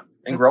all the time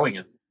and growing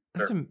in.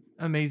 That's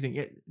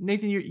amazing.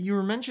 Nathan, you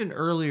were mentioned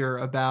earlier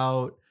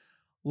about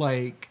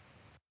like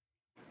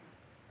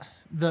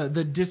the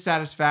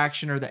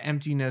dissatisfaction or the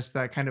emptiness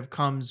that kind of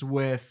comes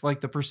with like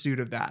the pursuit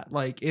of that.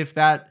 Like if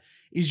that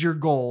is your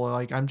goal,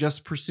 like I'm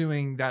just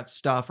pursuing that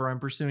stuff or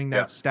I'm pursuing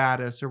that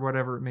status or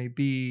whatever it may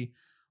be,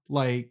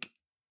 like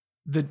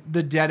the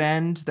dead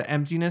end, the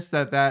emptiness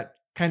that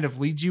kind of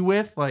leads you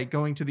with, like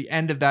going to the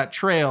end of that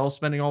trail,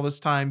 spending all this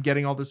time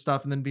getting all this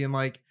stuff and then being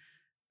like,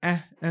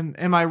 and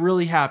am I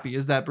really happy?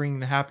 Is that bringing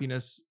the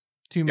happiness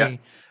to me?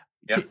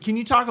 Yeah. Can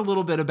you talk a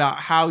little bit about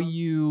how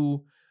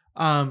you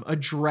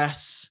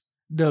address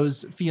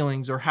those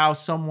feelings or how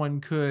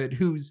someone could,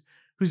 who's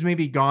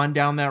maybe gone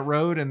down that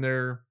road and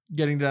they're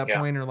getting to that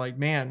point or like,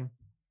 man,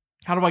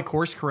 how do I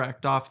course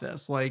correct off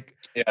this? Like,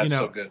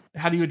 so good.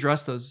 How do you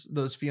address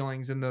those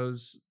feelings and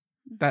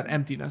that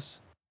emptiness?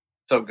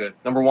 So good.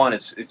 Number one,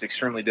 it's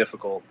extremely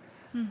difficult.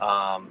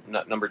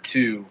 Number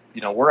two,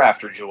 we're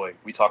after joy.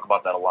 We talk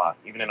about that a lot,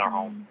 even in our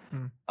home.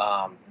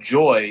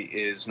 Joy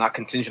is not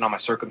contingent on my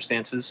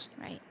circumstances.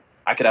 Right.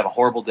 I could have a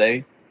horrible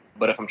day,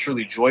 but if I'm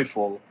truly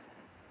joyful,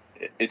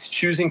 it's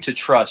choosing to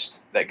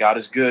trust that God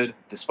is good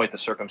despite the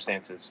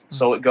circumstances.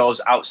 So it goes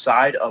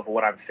outside of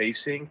what I'm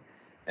facing,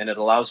 and it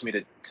allows me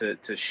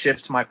to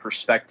shift my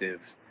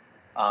perspective,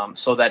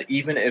 so that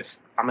even if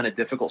I'm in a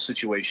difficult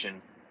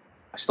situation,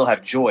 I still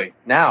have joy.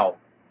 Now,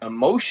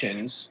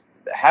 emotions,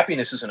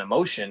 happiness is an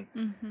emotion,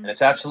 and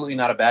it's absolutely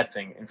not a bad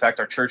thing. In fact,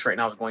 our church right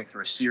now is going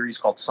through a series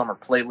called Summer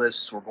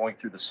Playlists. We're going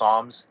through the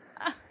Psalms,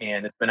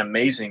 and it's been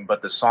amazing.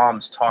 But the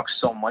Psalms talk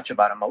so much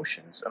about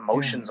emotions.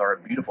 Emotions are a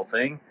beautiful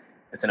thing.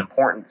 It's an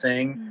important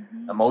thing.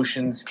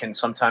 Emotions can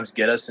sometimes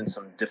get us in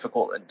some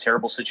difficult and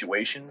terrible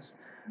situations.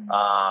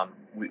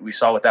 We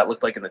saw what that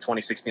looked like in the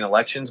 2016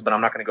 elections, but I'm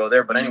not going to go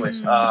there. But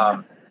anyways,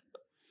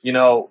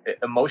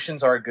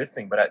 emotions are a good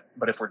thing,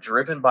 but if we're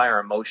driven by our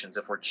emotions,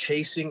 if we're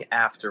chasing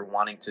after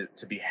wanting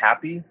to be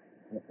happy,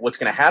 what's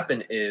going to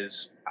happen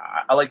is,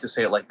 I like to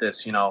say it like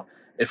this,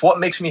 if what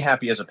makes me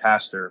happy as a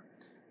pastor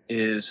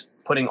is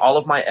putting all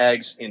of my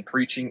eggs in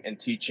preaching and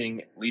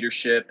teaching,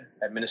 leadership,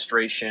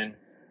 administration,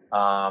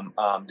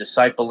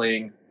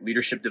 discipling,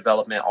 leadership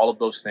development, all of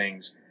those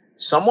things,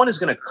 someone is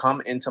going to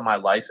come into my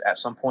life at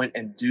some point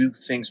and do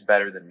things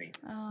better than me.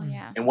 Oh,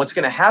 yeah. And what's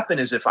going to happen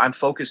is if I'm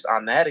focused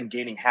on that and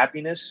gaining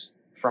happiness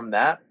from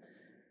that,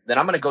 then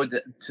I'm going to go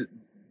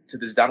to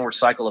this downward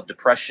cycle of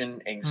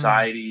depression,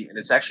 anxiety, and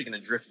it's actually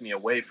going to drift me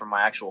away from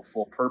my actual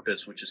full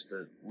purpose, which is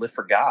to live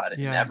for God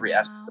in every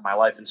aspect of my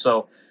life. And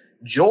so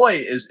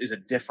joy is a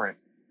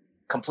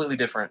completely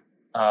different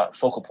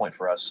focal point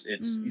for us.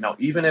 It's,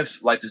 even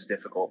if life is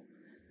difficult,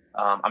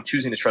 I'm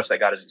choosing to trust that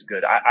God is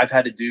good. I've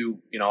had to do,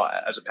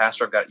 as a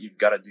pastor, you've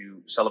got to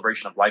do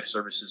celebration of life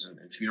services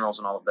and funerals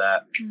and all of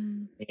that.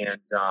 And,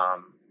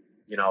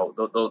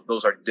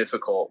 those are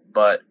difficult,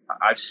 but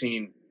I've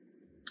seen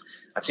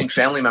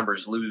family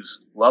members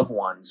lose loved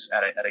ones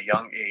at a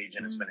young age,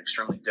 and it's been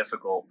extremely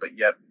difficult, but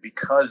yet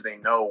because they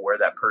know where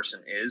that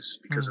person is,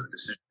 because of the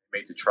decision they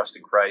made to trust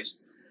in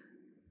Christ,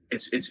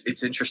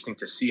 it's interesting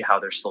to see how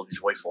they're still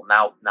joyful.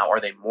 Now, are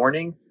they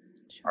mourning?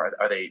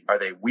 Are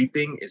they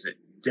weeping? Is it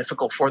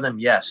difficult for them?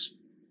 Yes.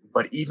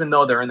 But even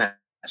though they're in that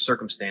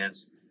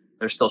circumstance,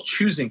 they're still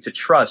choosing to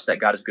trust that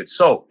God is good.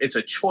 So it's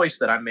a choice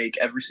that I make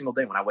every single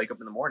day when I wake up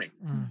in the morning.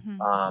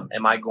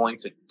 Am I going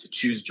to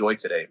choose joy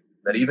today?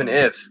 That even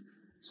if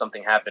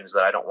something happens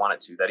that I don't want it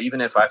to, that even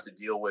if I have to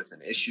deal with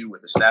an issue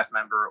with a staff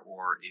member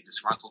or a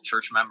disgruntled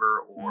church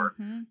member or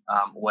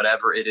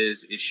whatever it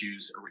is,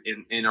 issues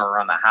in or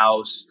around the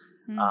house,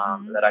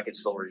 that I can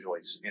still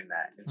rejoice in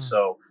that. And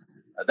so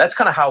that's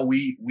kind of how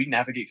we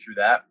navigate through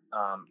that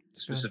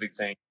specific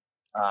thing.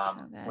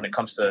 when it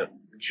comes to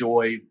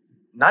joy.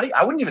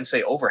 I wouldn't even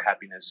say over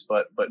happiness,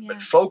 but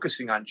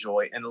focusing on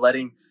joy and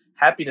letting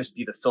happiness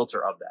be the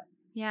filter of that.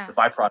 Yeah. The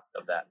byproduct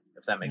of that,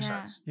 if that makes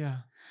sense. Yeah.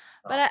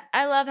 But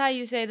I love how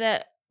you say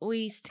that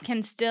we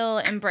can still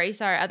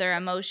embrace our other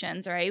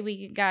emotions, right?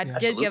 God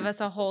did give us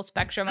a whole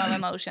spectrum of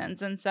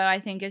emotions. And so I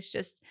think it's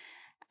just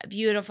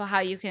beautiful how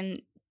you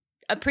can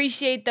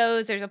appreciate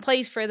those. There's a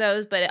place for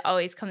those, but it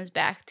always comes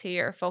back to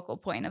your focal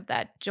point of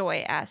that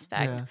joy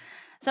aspect. Yeah.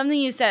 Something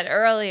you said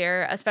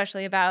earlier,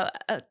 especially about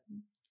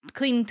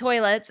cleaning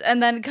toilets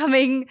and then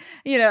coming,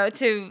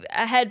 to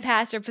a head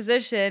pastor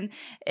position,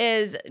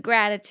 is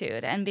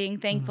gratitude and being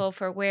thankful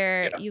for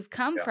where you've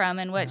come from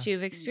and what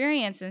you've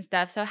experienced and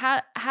stuff. So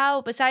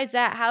how, besides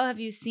that, how have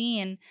you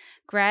seen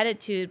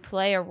gratitude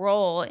play a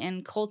role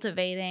in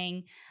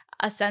cultivating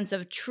a sense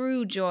of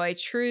true joy,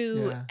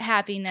 true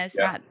happiness,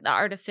 not the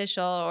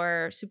artificial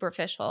or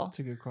superficial? That's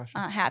a good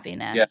question.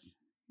 Happiness. Yeah.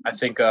 I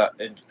think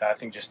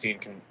Justine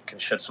can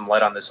shed some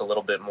light on this a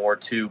little bit more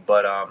too.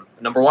 But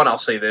number one, I'll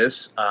say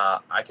this: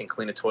 I can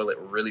clean a toilet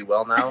really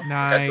well now.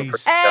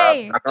 Nice.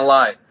 Hey, not gonna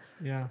lie.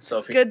 Yeah. So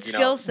if good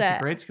skill set. It's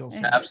a great skill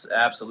set.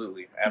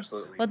 Absolutely.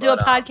 We'll do a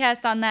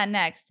podcast on that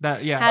next. How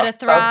to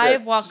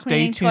thrive while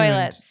cleaning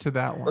toilets. To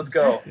that one. Let's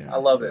go. Yeah. I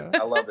love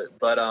it.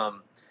 But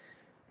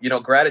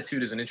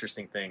gratitude is an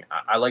interesting thing.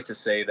 I like to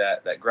say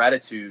that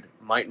gratitude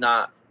might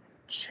not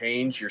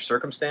change your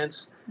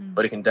circumstance,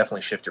 but it can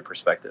definitely shift your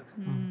perspective.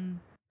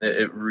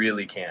 It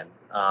really can.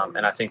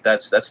 And I think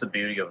that's the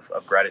beauty of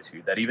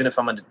gratitude, that even if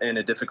I'm in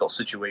a difficult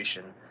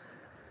situation,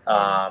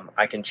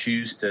 I can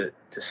choose to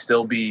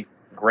still be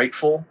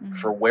grateful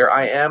for where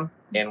I am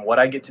and what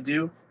I get to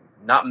do,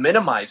 not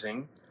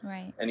minimizing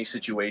any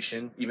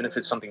situation, even if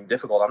it's something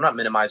difficult. I'm not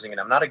minimizing it.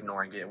 I'm not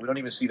ignoring it. We don't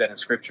even see that in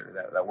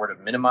scripture, that word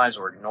of minimize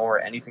or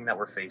ignore anything that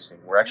we're facing.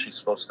 We're actually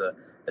supposed to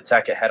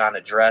attack it head on,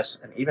 address,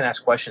 and even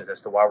ask questions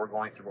as to why we're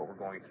going through what we're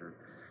going through.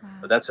 Wow.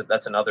 But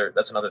that's another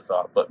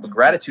thought. But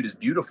gratitude is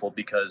beautiful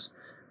because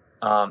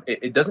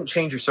it doesn't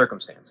change your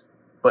circumstance,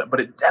 but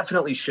it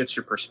definitely shifts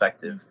your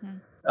perspective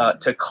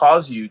to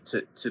cause you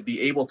to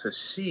be able to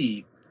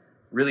see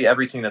really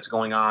everything that's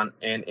going on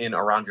in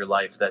around your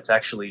life that's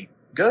actually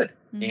good.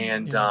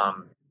 And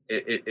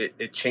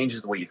it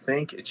changes the way you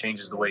think. It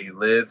changes the way you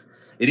live.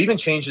 It even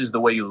changes the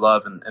way you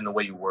love and the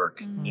way you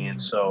work. And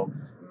so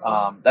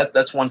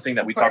that's one thing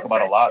that we talk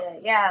about a lot.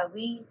 I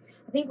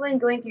think when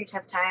going through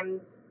tough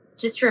times,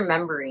 just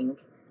remembering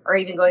or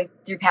even going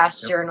through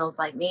past journals,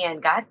 like, man,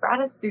 God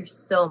brought us through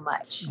so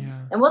much.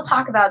 And we'll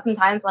talk about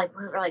sometimes, like,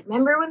 we're like,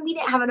 remember when we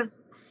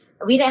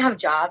didn't have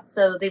jobs,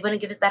 so they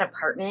wouldn't give us that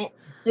apartment.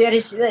 So we had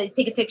to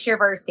take a picture of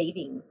our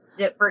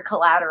savings for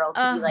collateral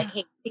to be like,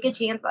 hey, take a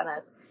chance on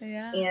us.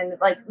 Yeah. And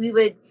like we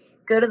would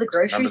go to the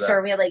grocery store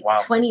and we had like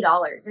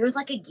 $20. It was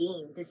like a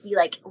game to see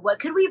like what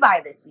could we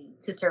buy this week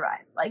to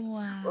survive, like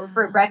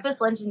for breakfast,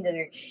 lunch, and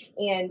dinner.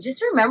 And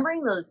just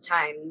remembering those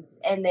times,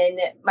 and then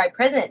my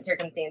present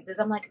circumstances,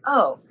 I'm like,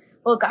 oh,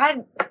 well,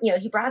 God,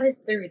 he brought us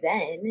through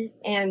then,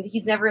 and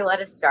he's never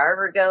let us starve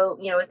or go,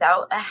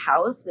 without a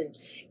house, and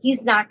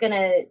he's not going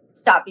to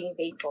stop being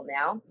faithful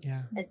now.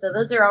 Yeah. And so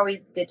those are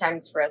always good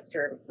times for us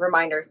to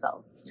remind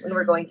ourselves when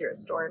we're going through a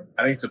storm.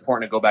 I think it's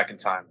important to go back in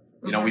time.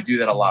 We do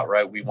that a lot,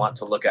 right? We want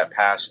to look at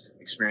past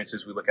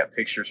experiences. We look at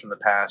pictures from the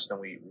past,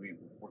 and we're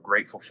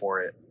grateful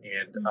for it.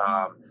 And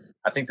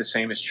I think the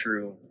same is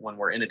true when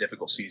we're in a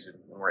difficult season,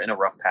 when we're in a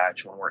rough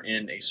patch, when we're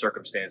in a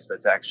circumstance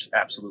that's actually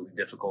absolutely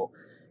difficult.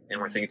 And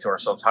we're thinking to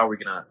ourselves, how are we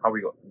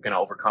gonna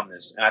overcome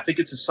this? And I think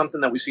it's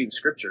something that we see in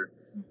Scripture,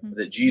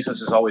 that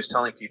Jesus is always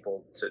telling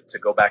people to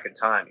go back in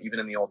time, even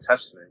in the Old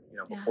Testament.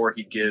 Before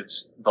he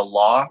gives the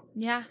law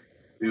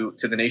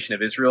to the nation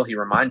of Israel, he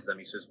reminds them.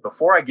 He says,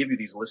 before I give you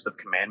these list of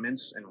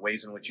commandments and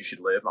ways in which you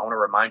should live, I want to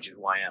remind you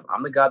who I am.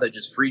 I'm the God that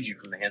just freed you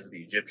from the hands of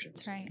the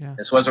Egyptians. Right. Yeah.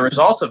 And so as a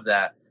result of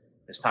that,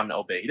 it's time to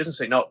obey. He doesn't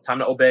say, no, time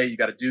to obey. You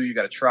got to do. You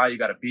got to try. You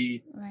got to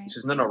be. Right. He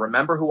says, no.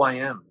 Remember who I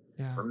am.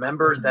 Yeah.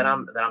 Remember that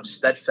I'm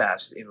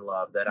steadfast in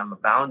love, that I'm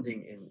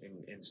abounding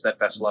in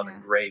steadfast love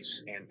and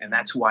grace, and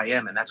that's who I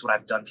am, and that's what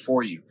I've done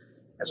for you.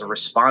 As a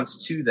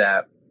response to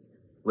that,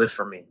 live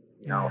for me,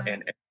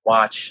 and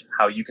watch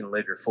how you can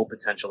live your full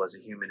potential as a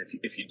human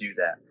if you do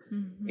that.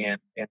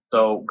 And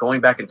so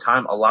going back in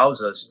time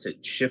allows us to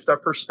shift our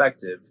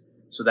perspective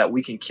so that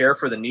we can care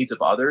for the needs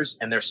of others.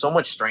 And there's so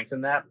much strength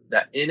in that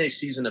in a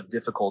season of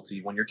difficulty,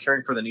 when you're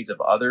caring for the needs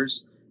of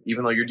others,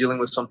 even though you're dealing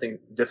with something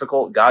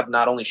difficult, God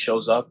not only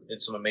shows up in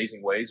some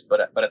amazing ways, but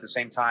at the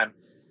same time,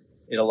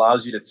 it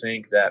allows you to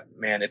think that,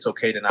 man, it's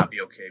okay to not be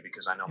okay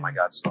because I know my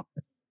God still.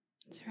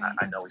 Right.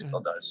 I know he still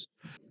does.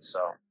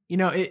 So,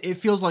 it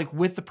feels like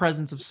with the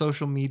presence of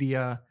social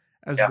media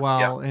as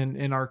well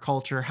in our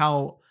culture,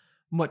 how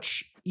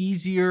much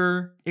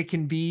easier it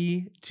can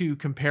be to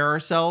compare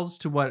ourselves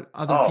to what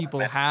other people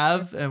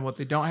have and what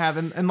they don't have.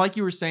 And like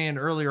you were saying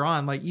earlier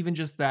on, like even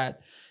just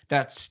that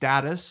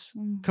status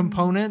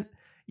component,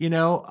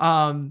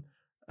 I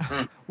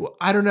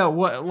don't know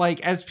what, like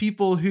as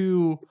people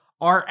who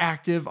are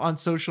active on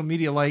social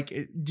media, like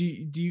do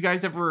you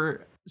guys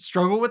ever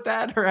struggle with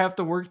that or have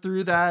to work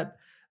through that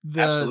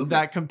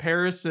that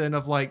comparison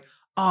of like,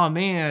 oh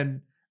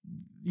man,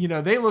 you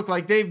know, they look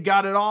like they've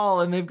got it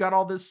all and they've got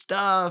all this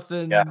stuff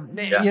and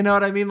you know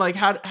what I mean? Like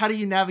how do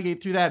you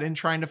navigate through that and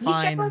trying to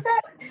find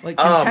like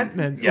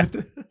contentment?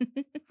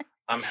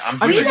 I'm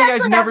sure you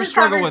guys never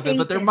struggle with it,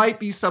 but there might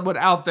be someone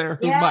out there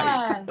who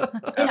might.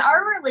 In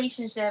our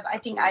relationship, I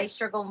think I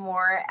struggle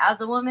more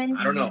as a woman.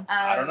 I don't know.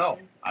 I don't know.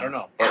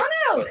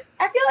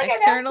 I feel like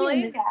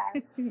externally,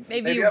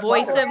 maybe you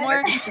voice it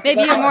more.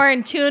 Maybe you're more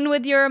in tune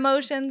with your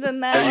emotions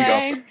in that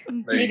way.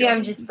 Maybe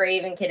I'm just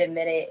brave and can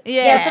admit it.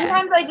 Yeah,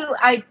 sometimes I do.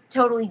 I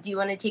totally do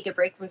want to take a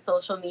break from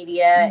social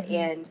media,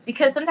 and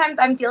because sometimes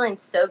I'm feeling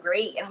so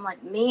great, and I'm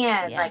like,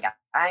 man, like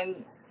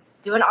I'm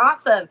doing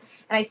awesome,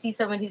 and I see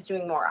someone who's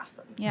doing more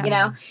awesome, you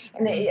know,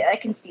 and I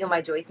can steal my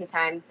joy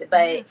sometimes.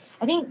 But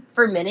I think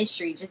for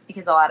ministry, just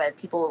because a lot of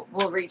people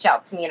will reach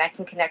out to me and I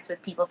can connect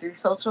with people through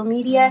social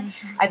media,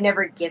 I've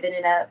never given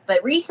it up.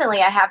 But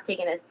recently I have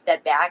taken a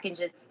step back and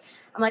just,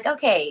 I'm like,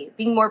 okay,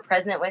 being more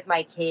present with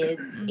my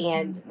kids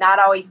and not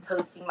always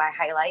posting my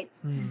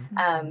highlights,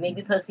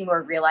 maybe posting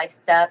more real life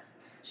stuff.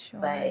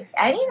 Sure. But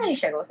I didn't really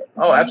struggle with it.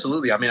 Oh,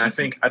 absolutely. I mean, I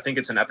think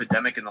it's an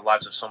epidemic in the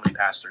lives of so many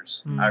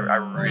pastors. I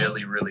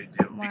really, really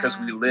do. Because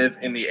we live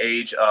in the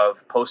age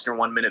of post your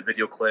 1 minute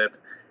video clip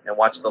and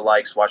watch the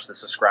likes, watch the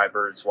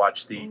subscribers,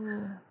 watch the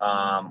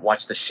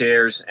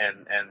shares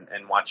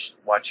and watch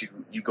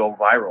you go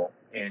viral.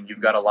 And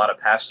you've got a lot of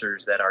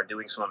pastors that are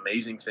doing some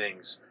amazing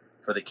things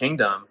for the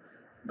kingdom,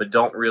 but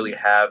don't really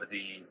have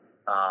the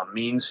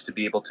means to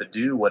be able to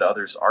do what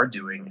others are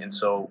doing. And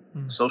so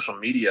social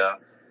media,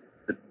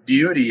 the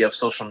beauty of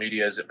social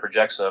media is it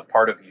projects a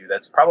part of you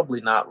that's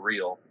probably not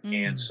real.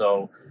 And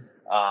so,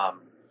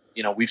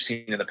 you know, we've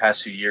seen in the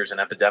past few years an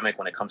epidemic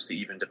when it comes to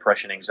even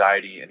depression,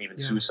 anxiety, and even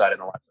suicide in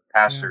the lives of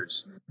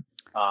pastors.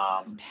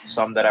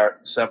 Some that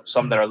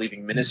are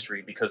leaving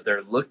ministry because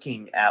they're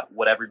looking at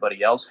what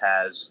everybody else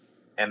has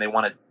and they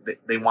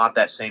want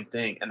that same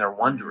thing. And they're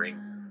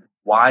wondering,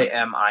 why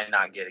am I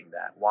not getting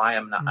that? Why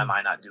am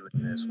I not doing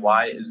this?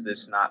 Why is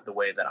this not the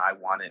way that I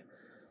want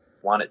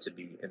it to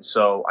be? And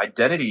so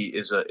identity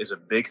is a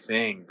big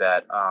thing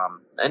that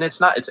and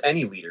it's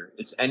any leader,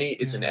 it's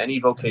in any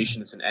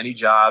vocation, it's in any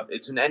job,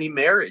 it's in any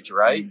marriage,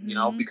 right? You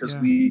know, because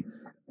we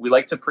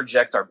like to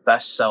project our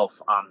best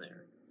self on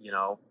there, you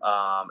know.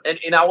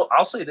 And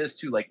I'll say this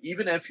too, like,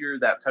 even if you're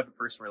that type of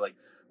person where like,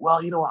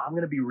 well, you know what, I'm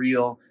gonna be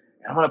real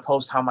and I'm gonna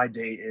post how my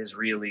day is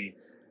really,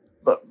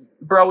 but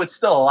bro, it's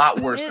still a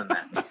lot worse than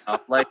that. You know?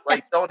 Like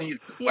don't even.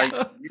 Yeah.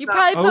 Like, you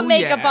probably put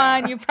makeup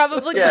on. You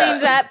probably cleaned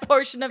that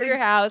portion of your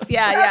house.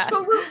 Yeah,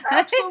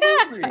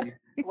 absolutely.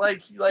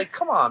 like,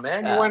 come on,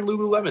 man. You're wearing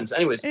Lululemons,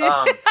 anyways.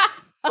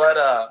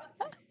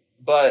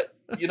 But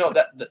you know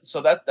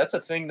that's a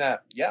thing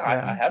that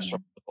I have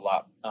struggled with a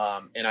lot.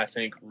 And I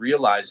think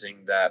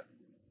realizing that,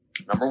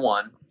 number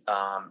one,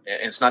 and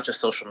it's not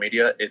just social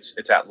media;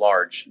 it's at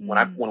large.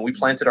 When we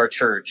planted our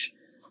church.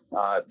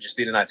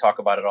 Justine and I talk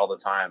about it all the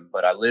time,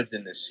 but I lived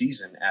in this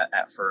season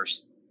at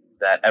first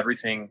that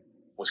everything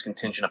was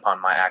contingent upon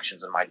my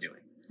actions and my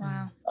doing.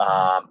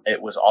 Wow.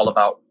 It was all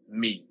about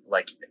me.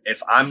 Like,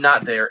 if I'm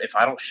not there, if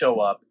I don't show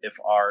up, if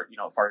our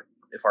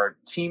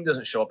team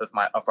doesn't show up,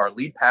 if our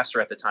lead pastor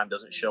at the time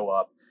doesn't show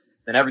up,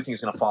 then everything's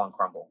going to fall and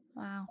crumble.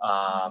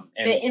 Wow.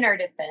 But in our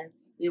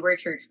defense, we were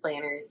church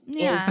planners.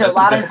 Yeah. So that's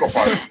the difficult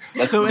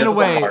part. So in a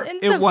way,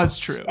 it was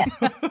true.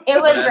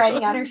 It was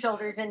riding on our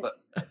shoulders in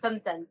some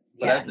sense.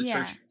 But as the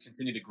church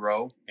continued to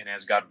grow and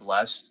as God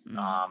blessed,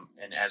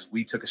 and as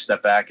we took a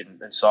step back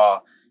and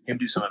saw him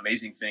do some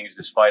amazing things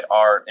despite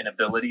our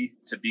inability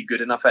to be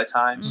good enough at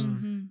times,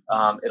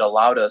 it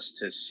allowed us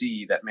to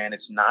see that, man,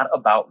 it's not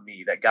about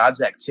me, that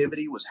God's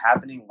activity was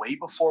happening way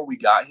before we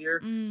got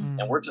here,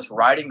 and we're just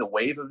riding the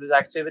wave of his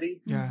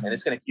activity, and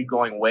it's going to keep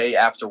going way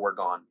after we're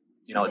gone.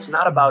 You know, it's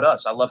not about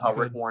us. I love how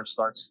Rick Warren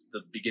starts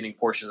the beginning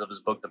portions of his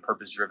book, The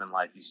Purpose-Driven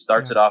Life. He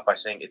starts it off by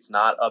saying, it's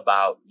not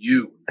about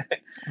you.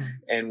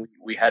 And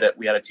we had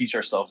to teach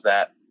ourselves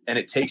that. And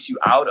it takes you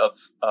out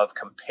of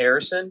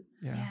comparison,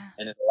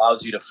 and it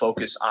allows you to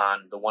focus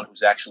on the one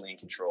who's actually in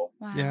control.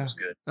 Wow. Yeah, that's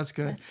good. That's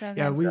good. That's so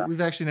yeah, good.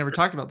 we've actually never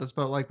talked about this,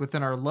 but like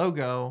within our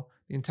logo,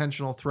 the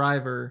intentional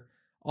thriver,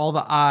 all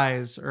the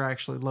I's are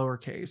actually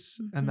lowercase,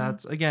 and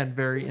that's again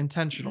very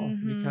intentional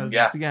because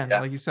it's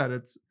like you said,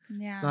 it's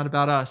not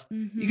about us.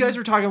 You guys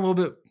were talking a little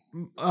bit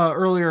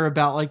earlier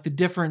about like the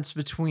difference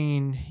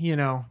between, you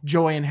know,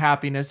 joy and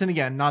happiness, and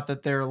again, not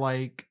that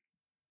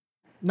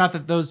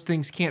those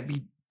things can't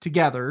be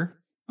together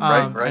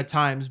at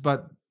times,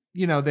 but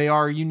you know, they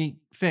are unique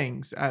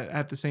things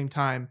at the same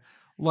time.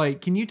 Like,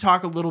 can you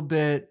talk a little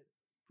bit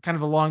kind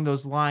of along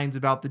those lines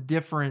about the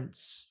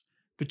difference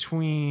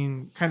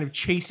between kind of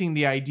chasing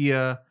the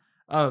idea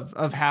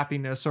of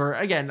happiness, or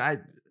again,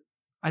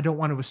 I don't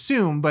want to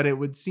assume, but it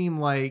would seem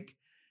like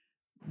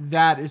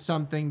that is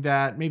something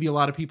that maybe a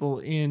lot of people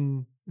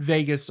in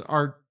Vegas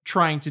are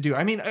trying to do.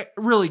 I mean,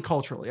 really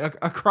culturally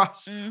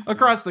across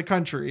the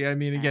country. I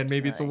mean, again,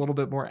 maybe it's a little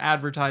bit more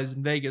advertised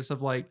in Vegas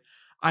of like,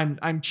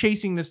 I'm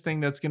chasing this thing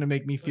that's going to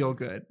make me feel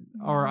good,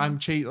 or I'm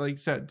like I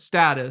said,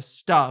 status,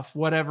 stuff,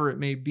 whatever it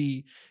may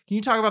be. Can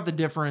you talk about the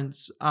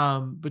difference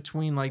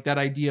between like that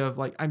idea of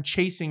like I'm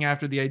chasing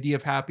after the idea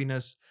of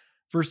happiness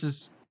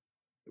versus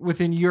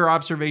within your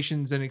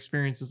observations and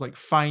experiences, like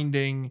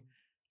finding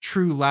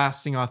true,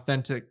 lasting,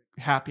 authentic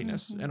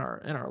happiness in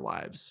our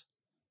lives?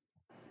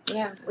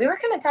 Yeah, we were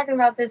kind of talking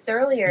about this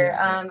earlier.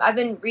 I've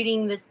been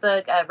reading this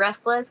book,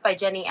 Restless by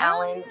Jenny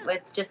Allen,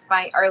 with just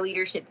our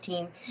leadership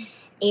team.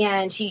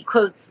 And she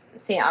quotes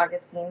St.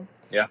 Augustine.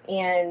 Yeah.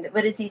 And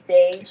what does he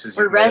say? He says,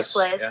 we're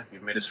restless.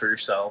 You've made us for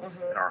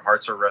yourself, and our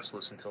hearts are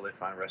restless until they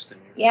find rest in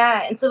you.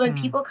 Yeah. And so when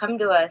people come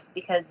to us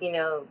because,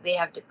 they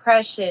have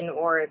depression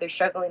or they're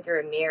struggling through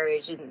a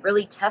marriage and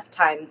really tough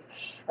times,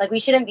 like we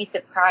shouldn't be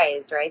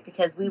surprised, right?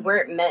 Because we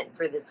weren't meant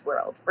for this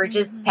world. We're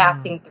just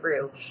passing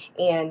through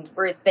and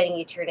we're spending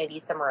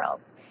eternity somewhere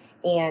else.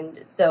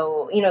 And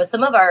so,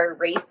 some of our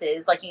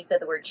races, like you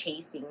said, the word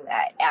chasing,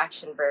 that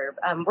action verb,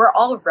 we're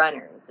all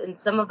runners. And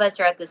some of us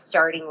are at the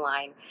starting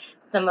line.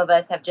 Some of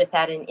us have just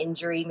had an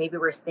injury. Maybe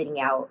we're sitting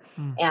out.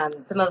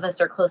 And some of us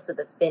are close to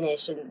the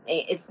finish. And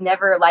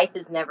life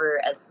is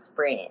never a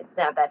sprint. It's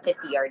not that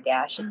 50-yard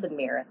dash. It's a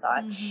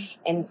marathon.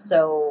 And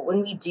so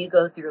when we do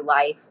go through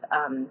life,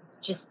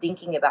 just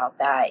thinking about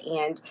that.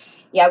 And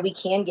yeah, we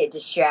can get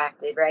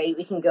distracted, right?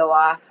 We can go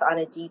off on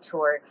a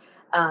detour.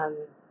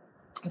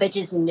 But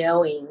just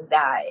knowing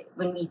that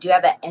when we do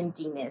have that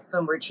emptiness,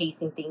 when we're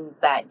chasing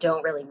things that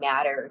don't really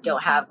matter,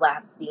 don't have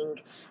lasting,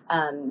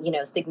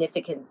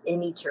 significance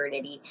in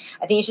eternity,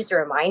 I think it's just a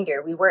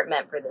reminder we weren't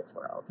meant for this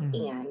world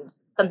and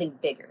something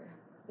bigger,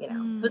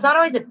 So it's not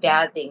always a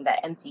bad thing,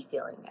 that empty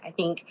feeling. I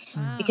think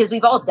because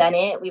we've all done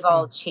it, we've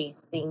all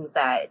chased things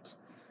that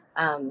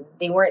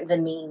they weren't the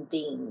main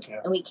thing,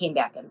 and we came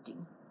back empty.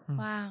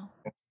 Wow.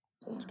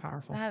 It's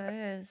powerful. That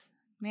is,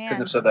 man.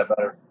 Couldn't have said that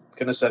better.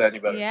 Couldn't have said any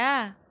better.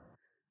 Yeah.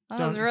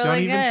 Don't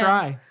even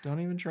try. Don't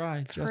even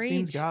try. Preach.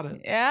 Justine's got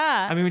it.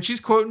 Yeah. I mean, when she's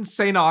quoting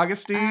St.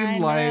 Augustine,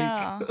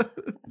 I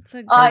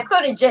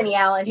quoted Jenny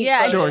Allen.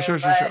 Yeah. Sure.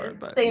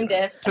 But, same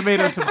diff.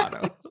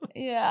 Tomato.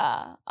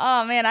 Yeah.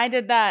 Oh man, I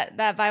did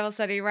that Bible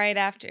study right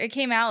after it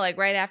came out, like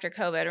right after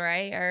COVID,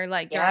 right? Or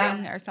like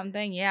during or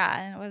something. Yeah.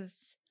 And it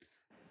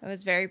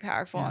was very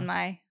powerful in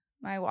my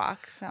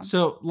walk.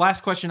 So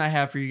last question I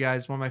have for you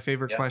guys, one of my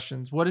favorite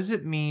questions. What does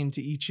it mean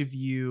to each of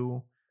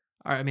you?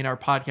 Our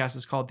podcast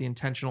is called The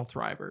Intentional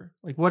Thriver.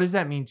 Like, what does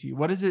that mean to you?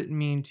 What does it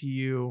mean to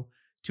you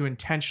to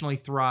intentionally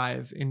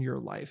thrive in your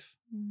life?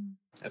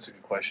 That's a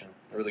good question.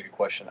 A really good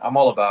question. I'm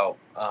all about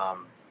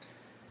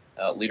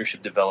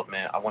leadership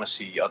development. I want to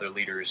see other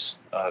leaders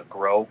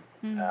grow.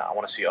 I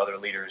want to see other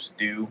leaders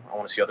do. I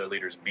want to see other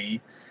leaders be.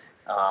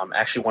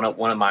 Actually,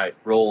 one of my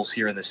roles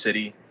here in the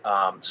city.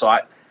 So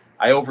I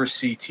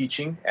oversee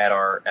teaching at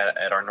our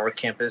North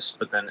Campus,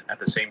 but then at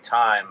the same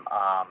time,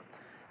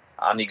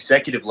 on the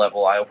executive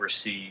level, I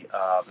oversee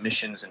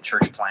missions and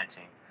church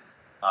planting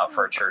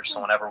for our church. So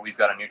whenever we've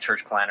got a new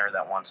church planter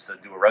that wants to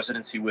do a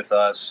residency with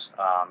us,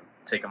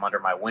 take them under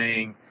my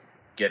wing,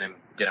 get them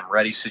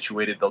ready,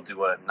 situated. They'll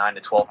do a 9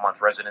 to 12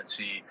 month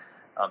residency.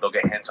 They'll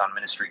get hands-on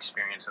ministry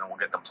experience, and then we'll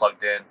get them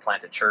plugged in,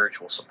 plant a church.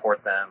 We'll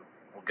support them.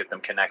 We'll get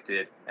them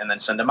connected, and then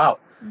send them out.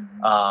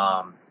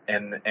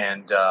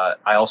 And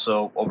I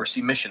also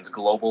oversee missions,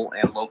 global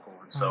and local.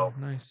 And so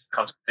when it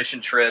comes to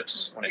mission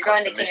trips, when it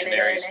comes to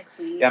missionaries, next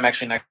week. Yeah, I'm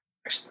actually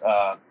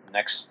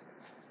next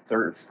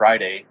third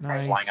Friday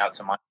flying out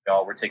to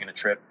Montreal. We're taking a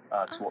trip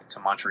to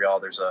Montreal.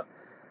 There's a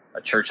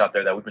church out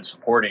there that we've been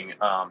supporting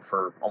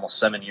for almost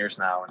 7 years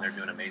now, and they're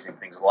doing amazing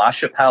things. La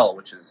Chapelle,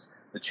 which is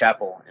the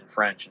chapel in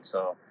French, and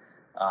so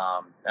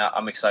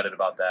I'm excited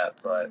about that.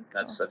 But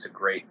that's a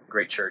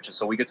great church, and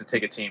so we get to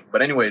take a team.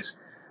 But anyways.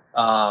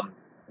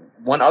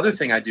 One other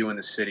thing I do in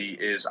the city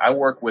is I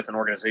work with an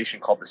organization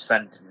called the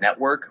Send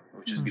Network,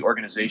 which is the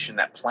organization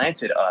that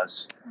planted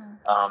us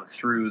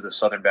through the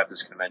Southern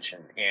Baptist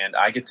Convention. And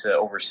I get to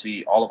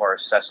oversee all of our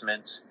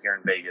assessments here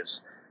in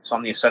Vegas. So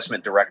I'm the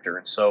assessment director.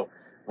 And so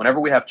whenever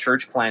we have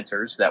church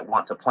planters that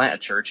want to plant a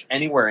church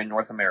anywhere in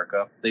North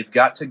America, they've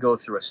got to go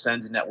through a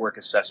Send Network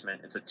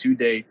assessment. It's a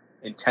 2-day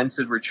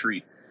intensive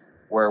retreat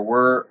where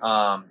we're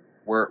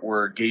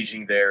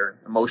gauging their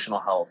emotional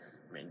health.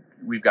 I mean,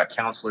 we've got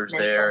counselors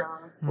there.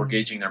 We're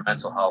gauging their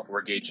mental health.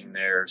 We're gauging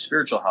their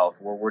spiritual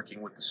health. We're working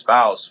with the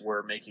spouse.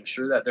 We're making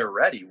sure that they're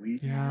ready.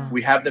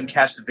 We have them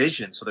cast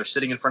vision. So they're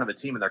sitting in front of a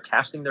team and they're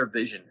casting their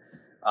vision.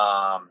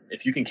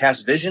 If you can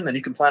cast vision, then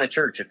you can plant a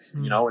church.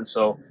 And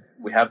so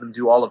we have them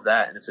do all of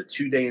that. And it's a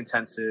 2-day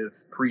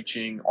intensive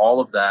preaching, all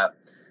of that.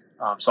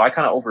 So I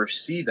kind of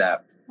oversee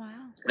that. Wow.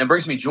 And it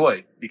brings me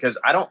joy because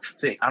I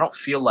don't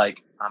feel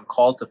like I'm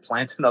called to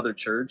plant another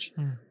church.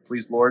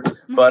 Please, Lord.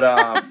 But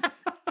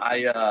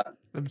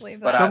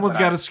someone's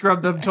got to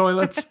scrub them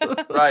toilets.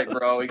 Right,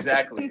 bro.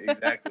 Exactly.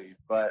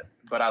 But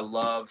I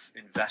love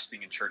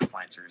investing in church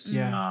planters.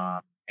 Yeah.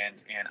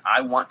 And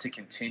I want to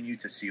continue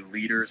to see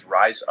leaders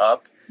rise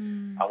up.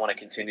 I want to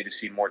continue to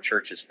see more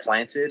churches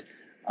planted.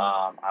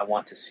 I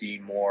want to see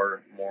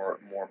more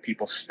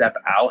people step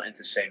out and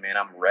to say, man,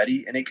 I'm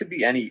ready. And it could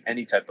be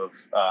any type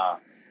of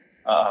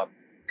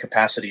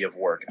capacity of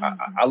work.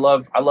 I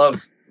love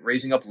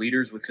raising up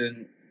leaders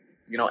within,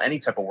 any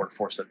type of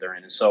workforce that they're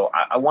in. And so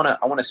I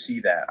want to see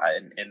that.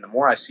 And the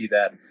more I see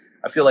that,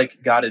 I feel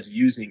like God is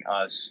using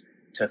us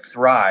to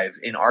thrive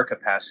in our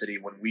capacity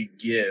when we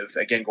give.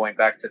 Again, going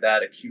back to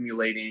that,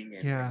 accumulating,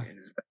 and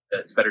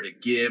it's better to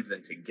give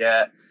than to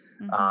get.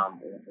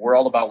 We're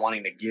all about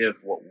wanting to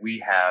give what we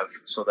have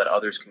so that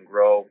others can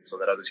grow, so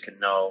that others can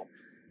know,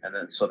 and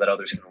then so that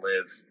others can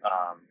live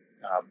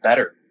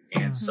better.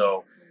 And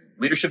so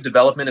leadership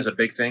development is a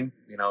big thing.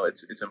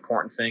 It's an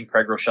important thing.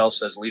 Craig Rochelle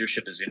says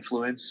leadership is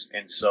influence.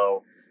 And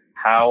so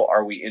how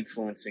are we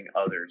influencing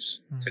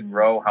others to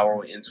grow? How are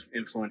we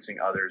influencing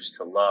others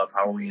to love?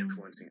 How are we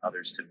influencing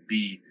others to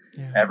be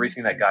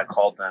everything that God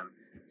called them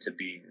to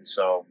be? And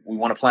so we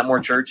want to plant more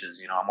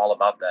churches. I'm all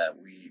about that.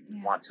 We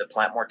want to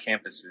plant more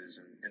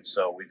campuses. And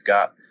so we've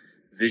got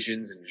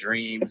visions and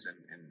dreams and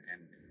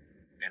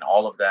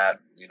all of that,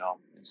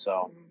 and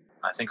so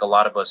I think a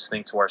lot of us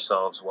think to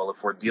ourselves, well,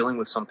 if we're dealing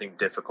with something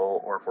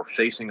difficult, or if we're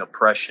facing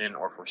oppression,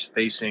 or if we're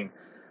facing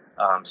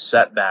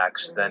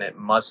setbacks, then it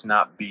must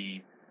not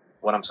be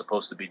what I'm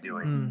supposed to be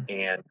doing.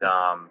 And,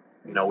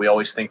 we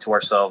always think to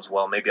ourselves,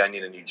 well, maybe I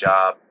need a new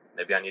job.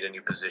 Maybe I need a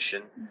new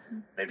position.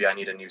 Maybe I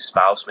need a new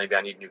spouse. Maybe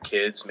I need new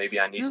kids. Maybe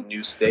I need a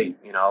new state,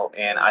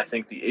 and I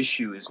think the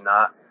issue is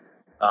not,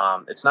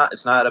 it's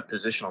not a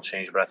positional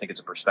change, but I think it's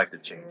a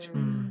perspective change.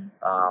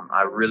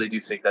 I really do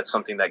think that's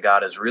something that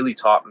God has really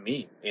taught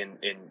me in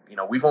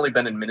we've only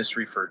been in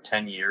ministry for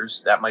 10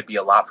 years. That might be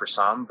a lot for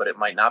some, but it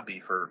might not be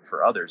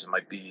for others. It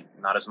might be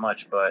not as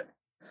much, but,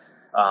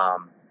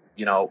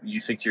 you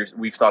think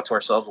we've thought to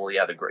ourselves, well,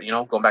 yeah,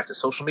 going back to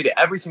social media,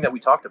 everything that we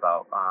talked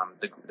about,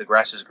 the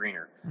grass is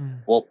greener.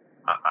 Well,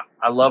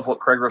 I love what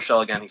Craig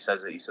Rochelle, again, he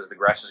says the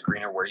grass is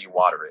greener where you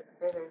water it.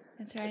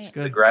 That's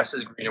right. The grass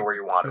is greener where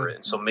you water it.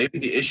 And so maybe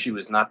the issue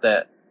is not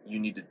that you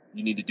need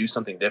to do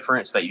something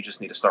different. It's that you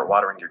just need to start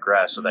watering your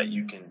grass so that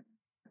you can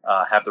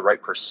have the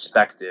right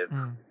perspective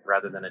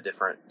rather than a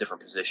different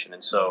position.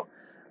 And so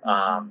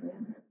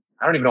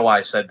I don't even know why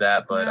I said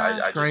that, but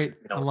I just, great.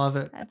 I love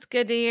it. That's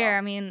good to hear.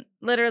 I mean,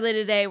 literally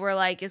today we're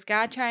like, is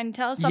God trying to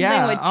tell us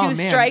something with two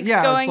strikes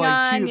going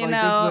on? This is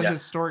a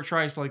historic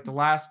strike. Like the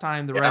last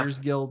time the Writers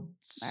Guild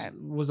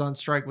was on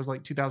strike was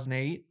like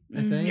 2008,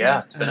 I think.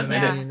 Yeah, it's been a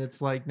minute. And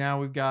it's like now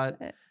we've got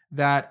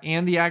that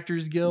and the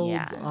Actors Guild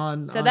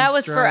on. So that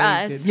was for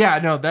us.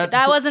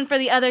 That wasn't for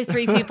the other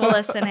three people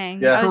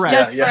listening. Yeah, that was correct.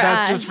 just for us.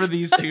 That's just for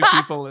these two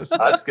people listening.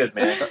 That's good,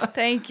 man.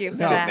 Thank you for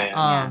That's that. good,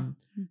 man.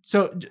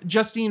 So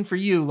Justine, for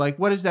you, like,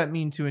 what does that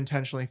mean to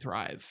intentionally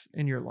thrive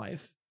in your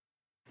life?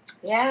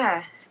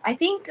 Yeah, I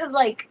think of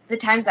like the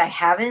times I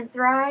haven't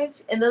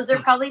thrived, and those are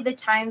probably the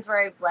times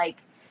where I've like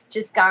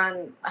just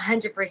gone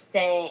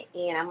 100%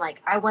 and I'm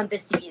like, I want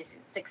this to be a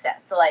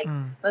success. So like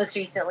most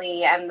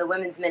recently I'm the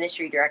women's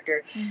ministry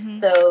director.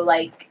 So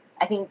like,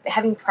 I think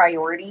having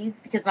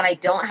priorities, because when I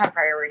don't have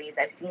priorities,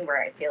 I've seen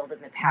where I failed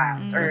in the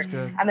past. Or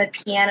I'm a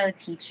piano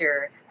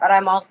teacher, but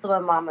I'm also a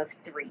mom of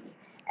 3.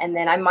 And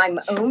then I'm my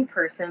own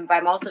person, but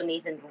I'm also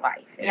Nathan's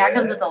wife. And that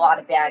comes with a lot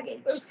of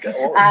baggage. Let's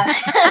go.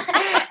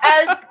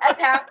 As a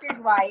pastor's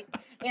wife.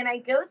 And I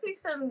go through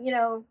some,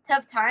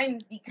 tough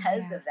times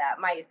because of that,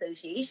 my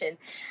association.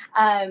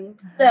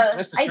 So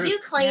I do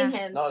claim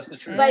him. No, it's the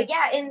truth. But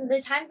in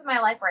the times of my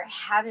life where I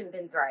haven't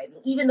been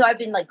thriving, even though I've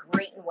been like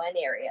great in one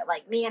area,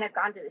 like, man, I've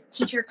gone to this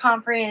teacher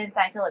conference.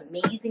 I feel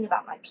amazing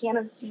about my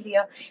piano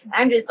studio. And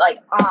I'm just like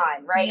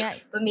on, right? Yeah.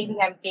 But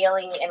maybe I'm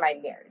failing in my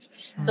marriage.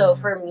 So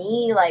for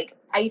me, like,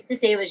 I used to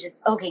say it was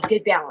just, okay,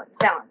 good balance,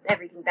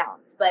 everything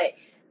balance. But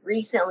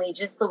recently,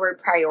 just the word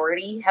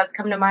priority has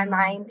come to my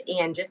mind,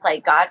 and just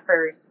like God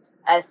first,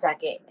 us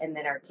second, and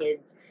then our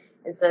kids.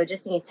 And so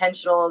just being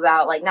intentional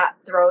about like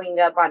not throwing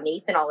up on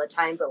Nathan all the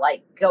time, but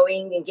like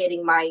going and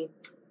getting my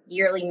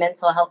yearly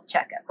mental health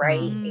checkup,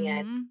 right?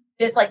 And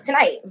just like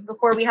tonight,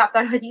 before we hopped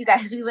on with you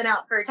guys, we went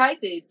out for Thai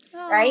food,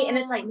 right? And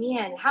it's like,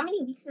 man, how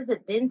many weeks has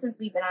it been since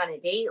we've been on a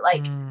date?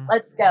 Like,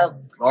 let's go.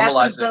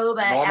 Normalize it.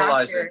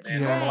 Normalize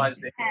it, man.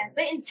 Normalize it.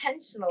 But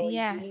intentionally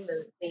doing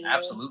those things.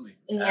 Absolutely.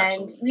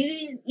 And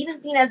we've even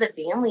seen as a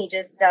family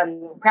just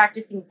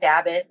practicing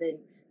Sabbath and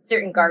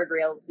certain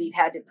guardrails we've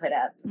had to put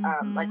up.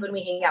 Like when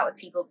we hang out with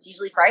people, it's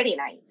usually Friday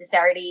night. The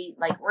Saturday,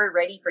 like we're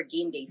ready for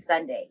game day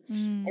Sunday.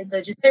 And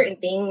so just certain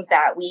things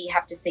that we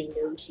have to say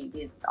no to,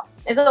 because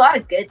there's a lot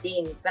of good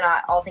things, but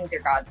not all things are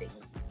God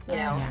things,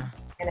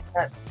 And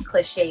that's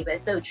cliche, but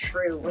it's so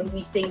true. When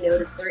we say no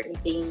to certain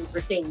things,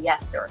 we're saying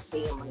yes to our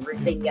family. We're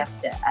saying yes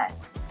to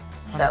us.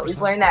 So 100%.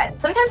 We've learned that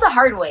sometimes the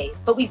hard way,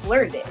 but we've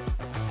learned it.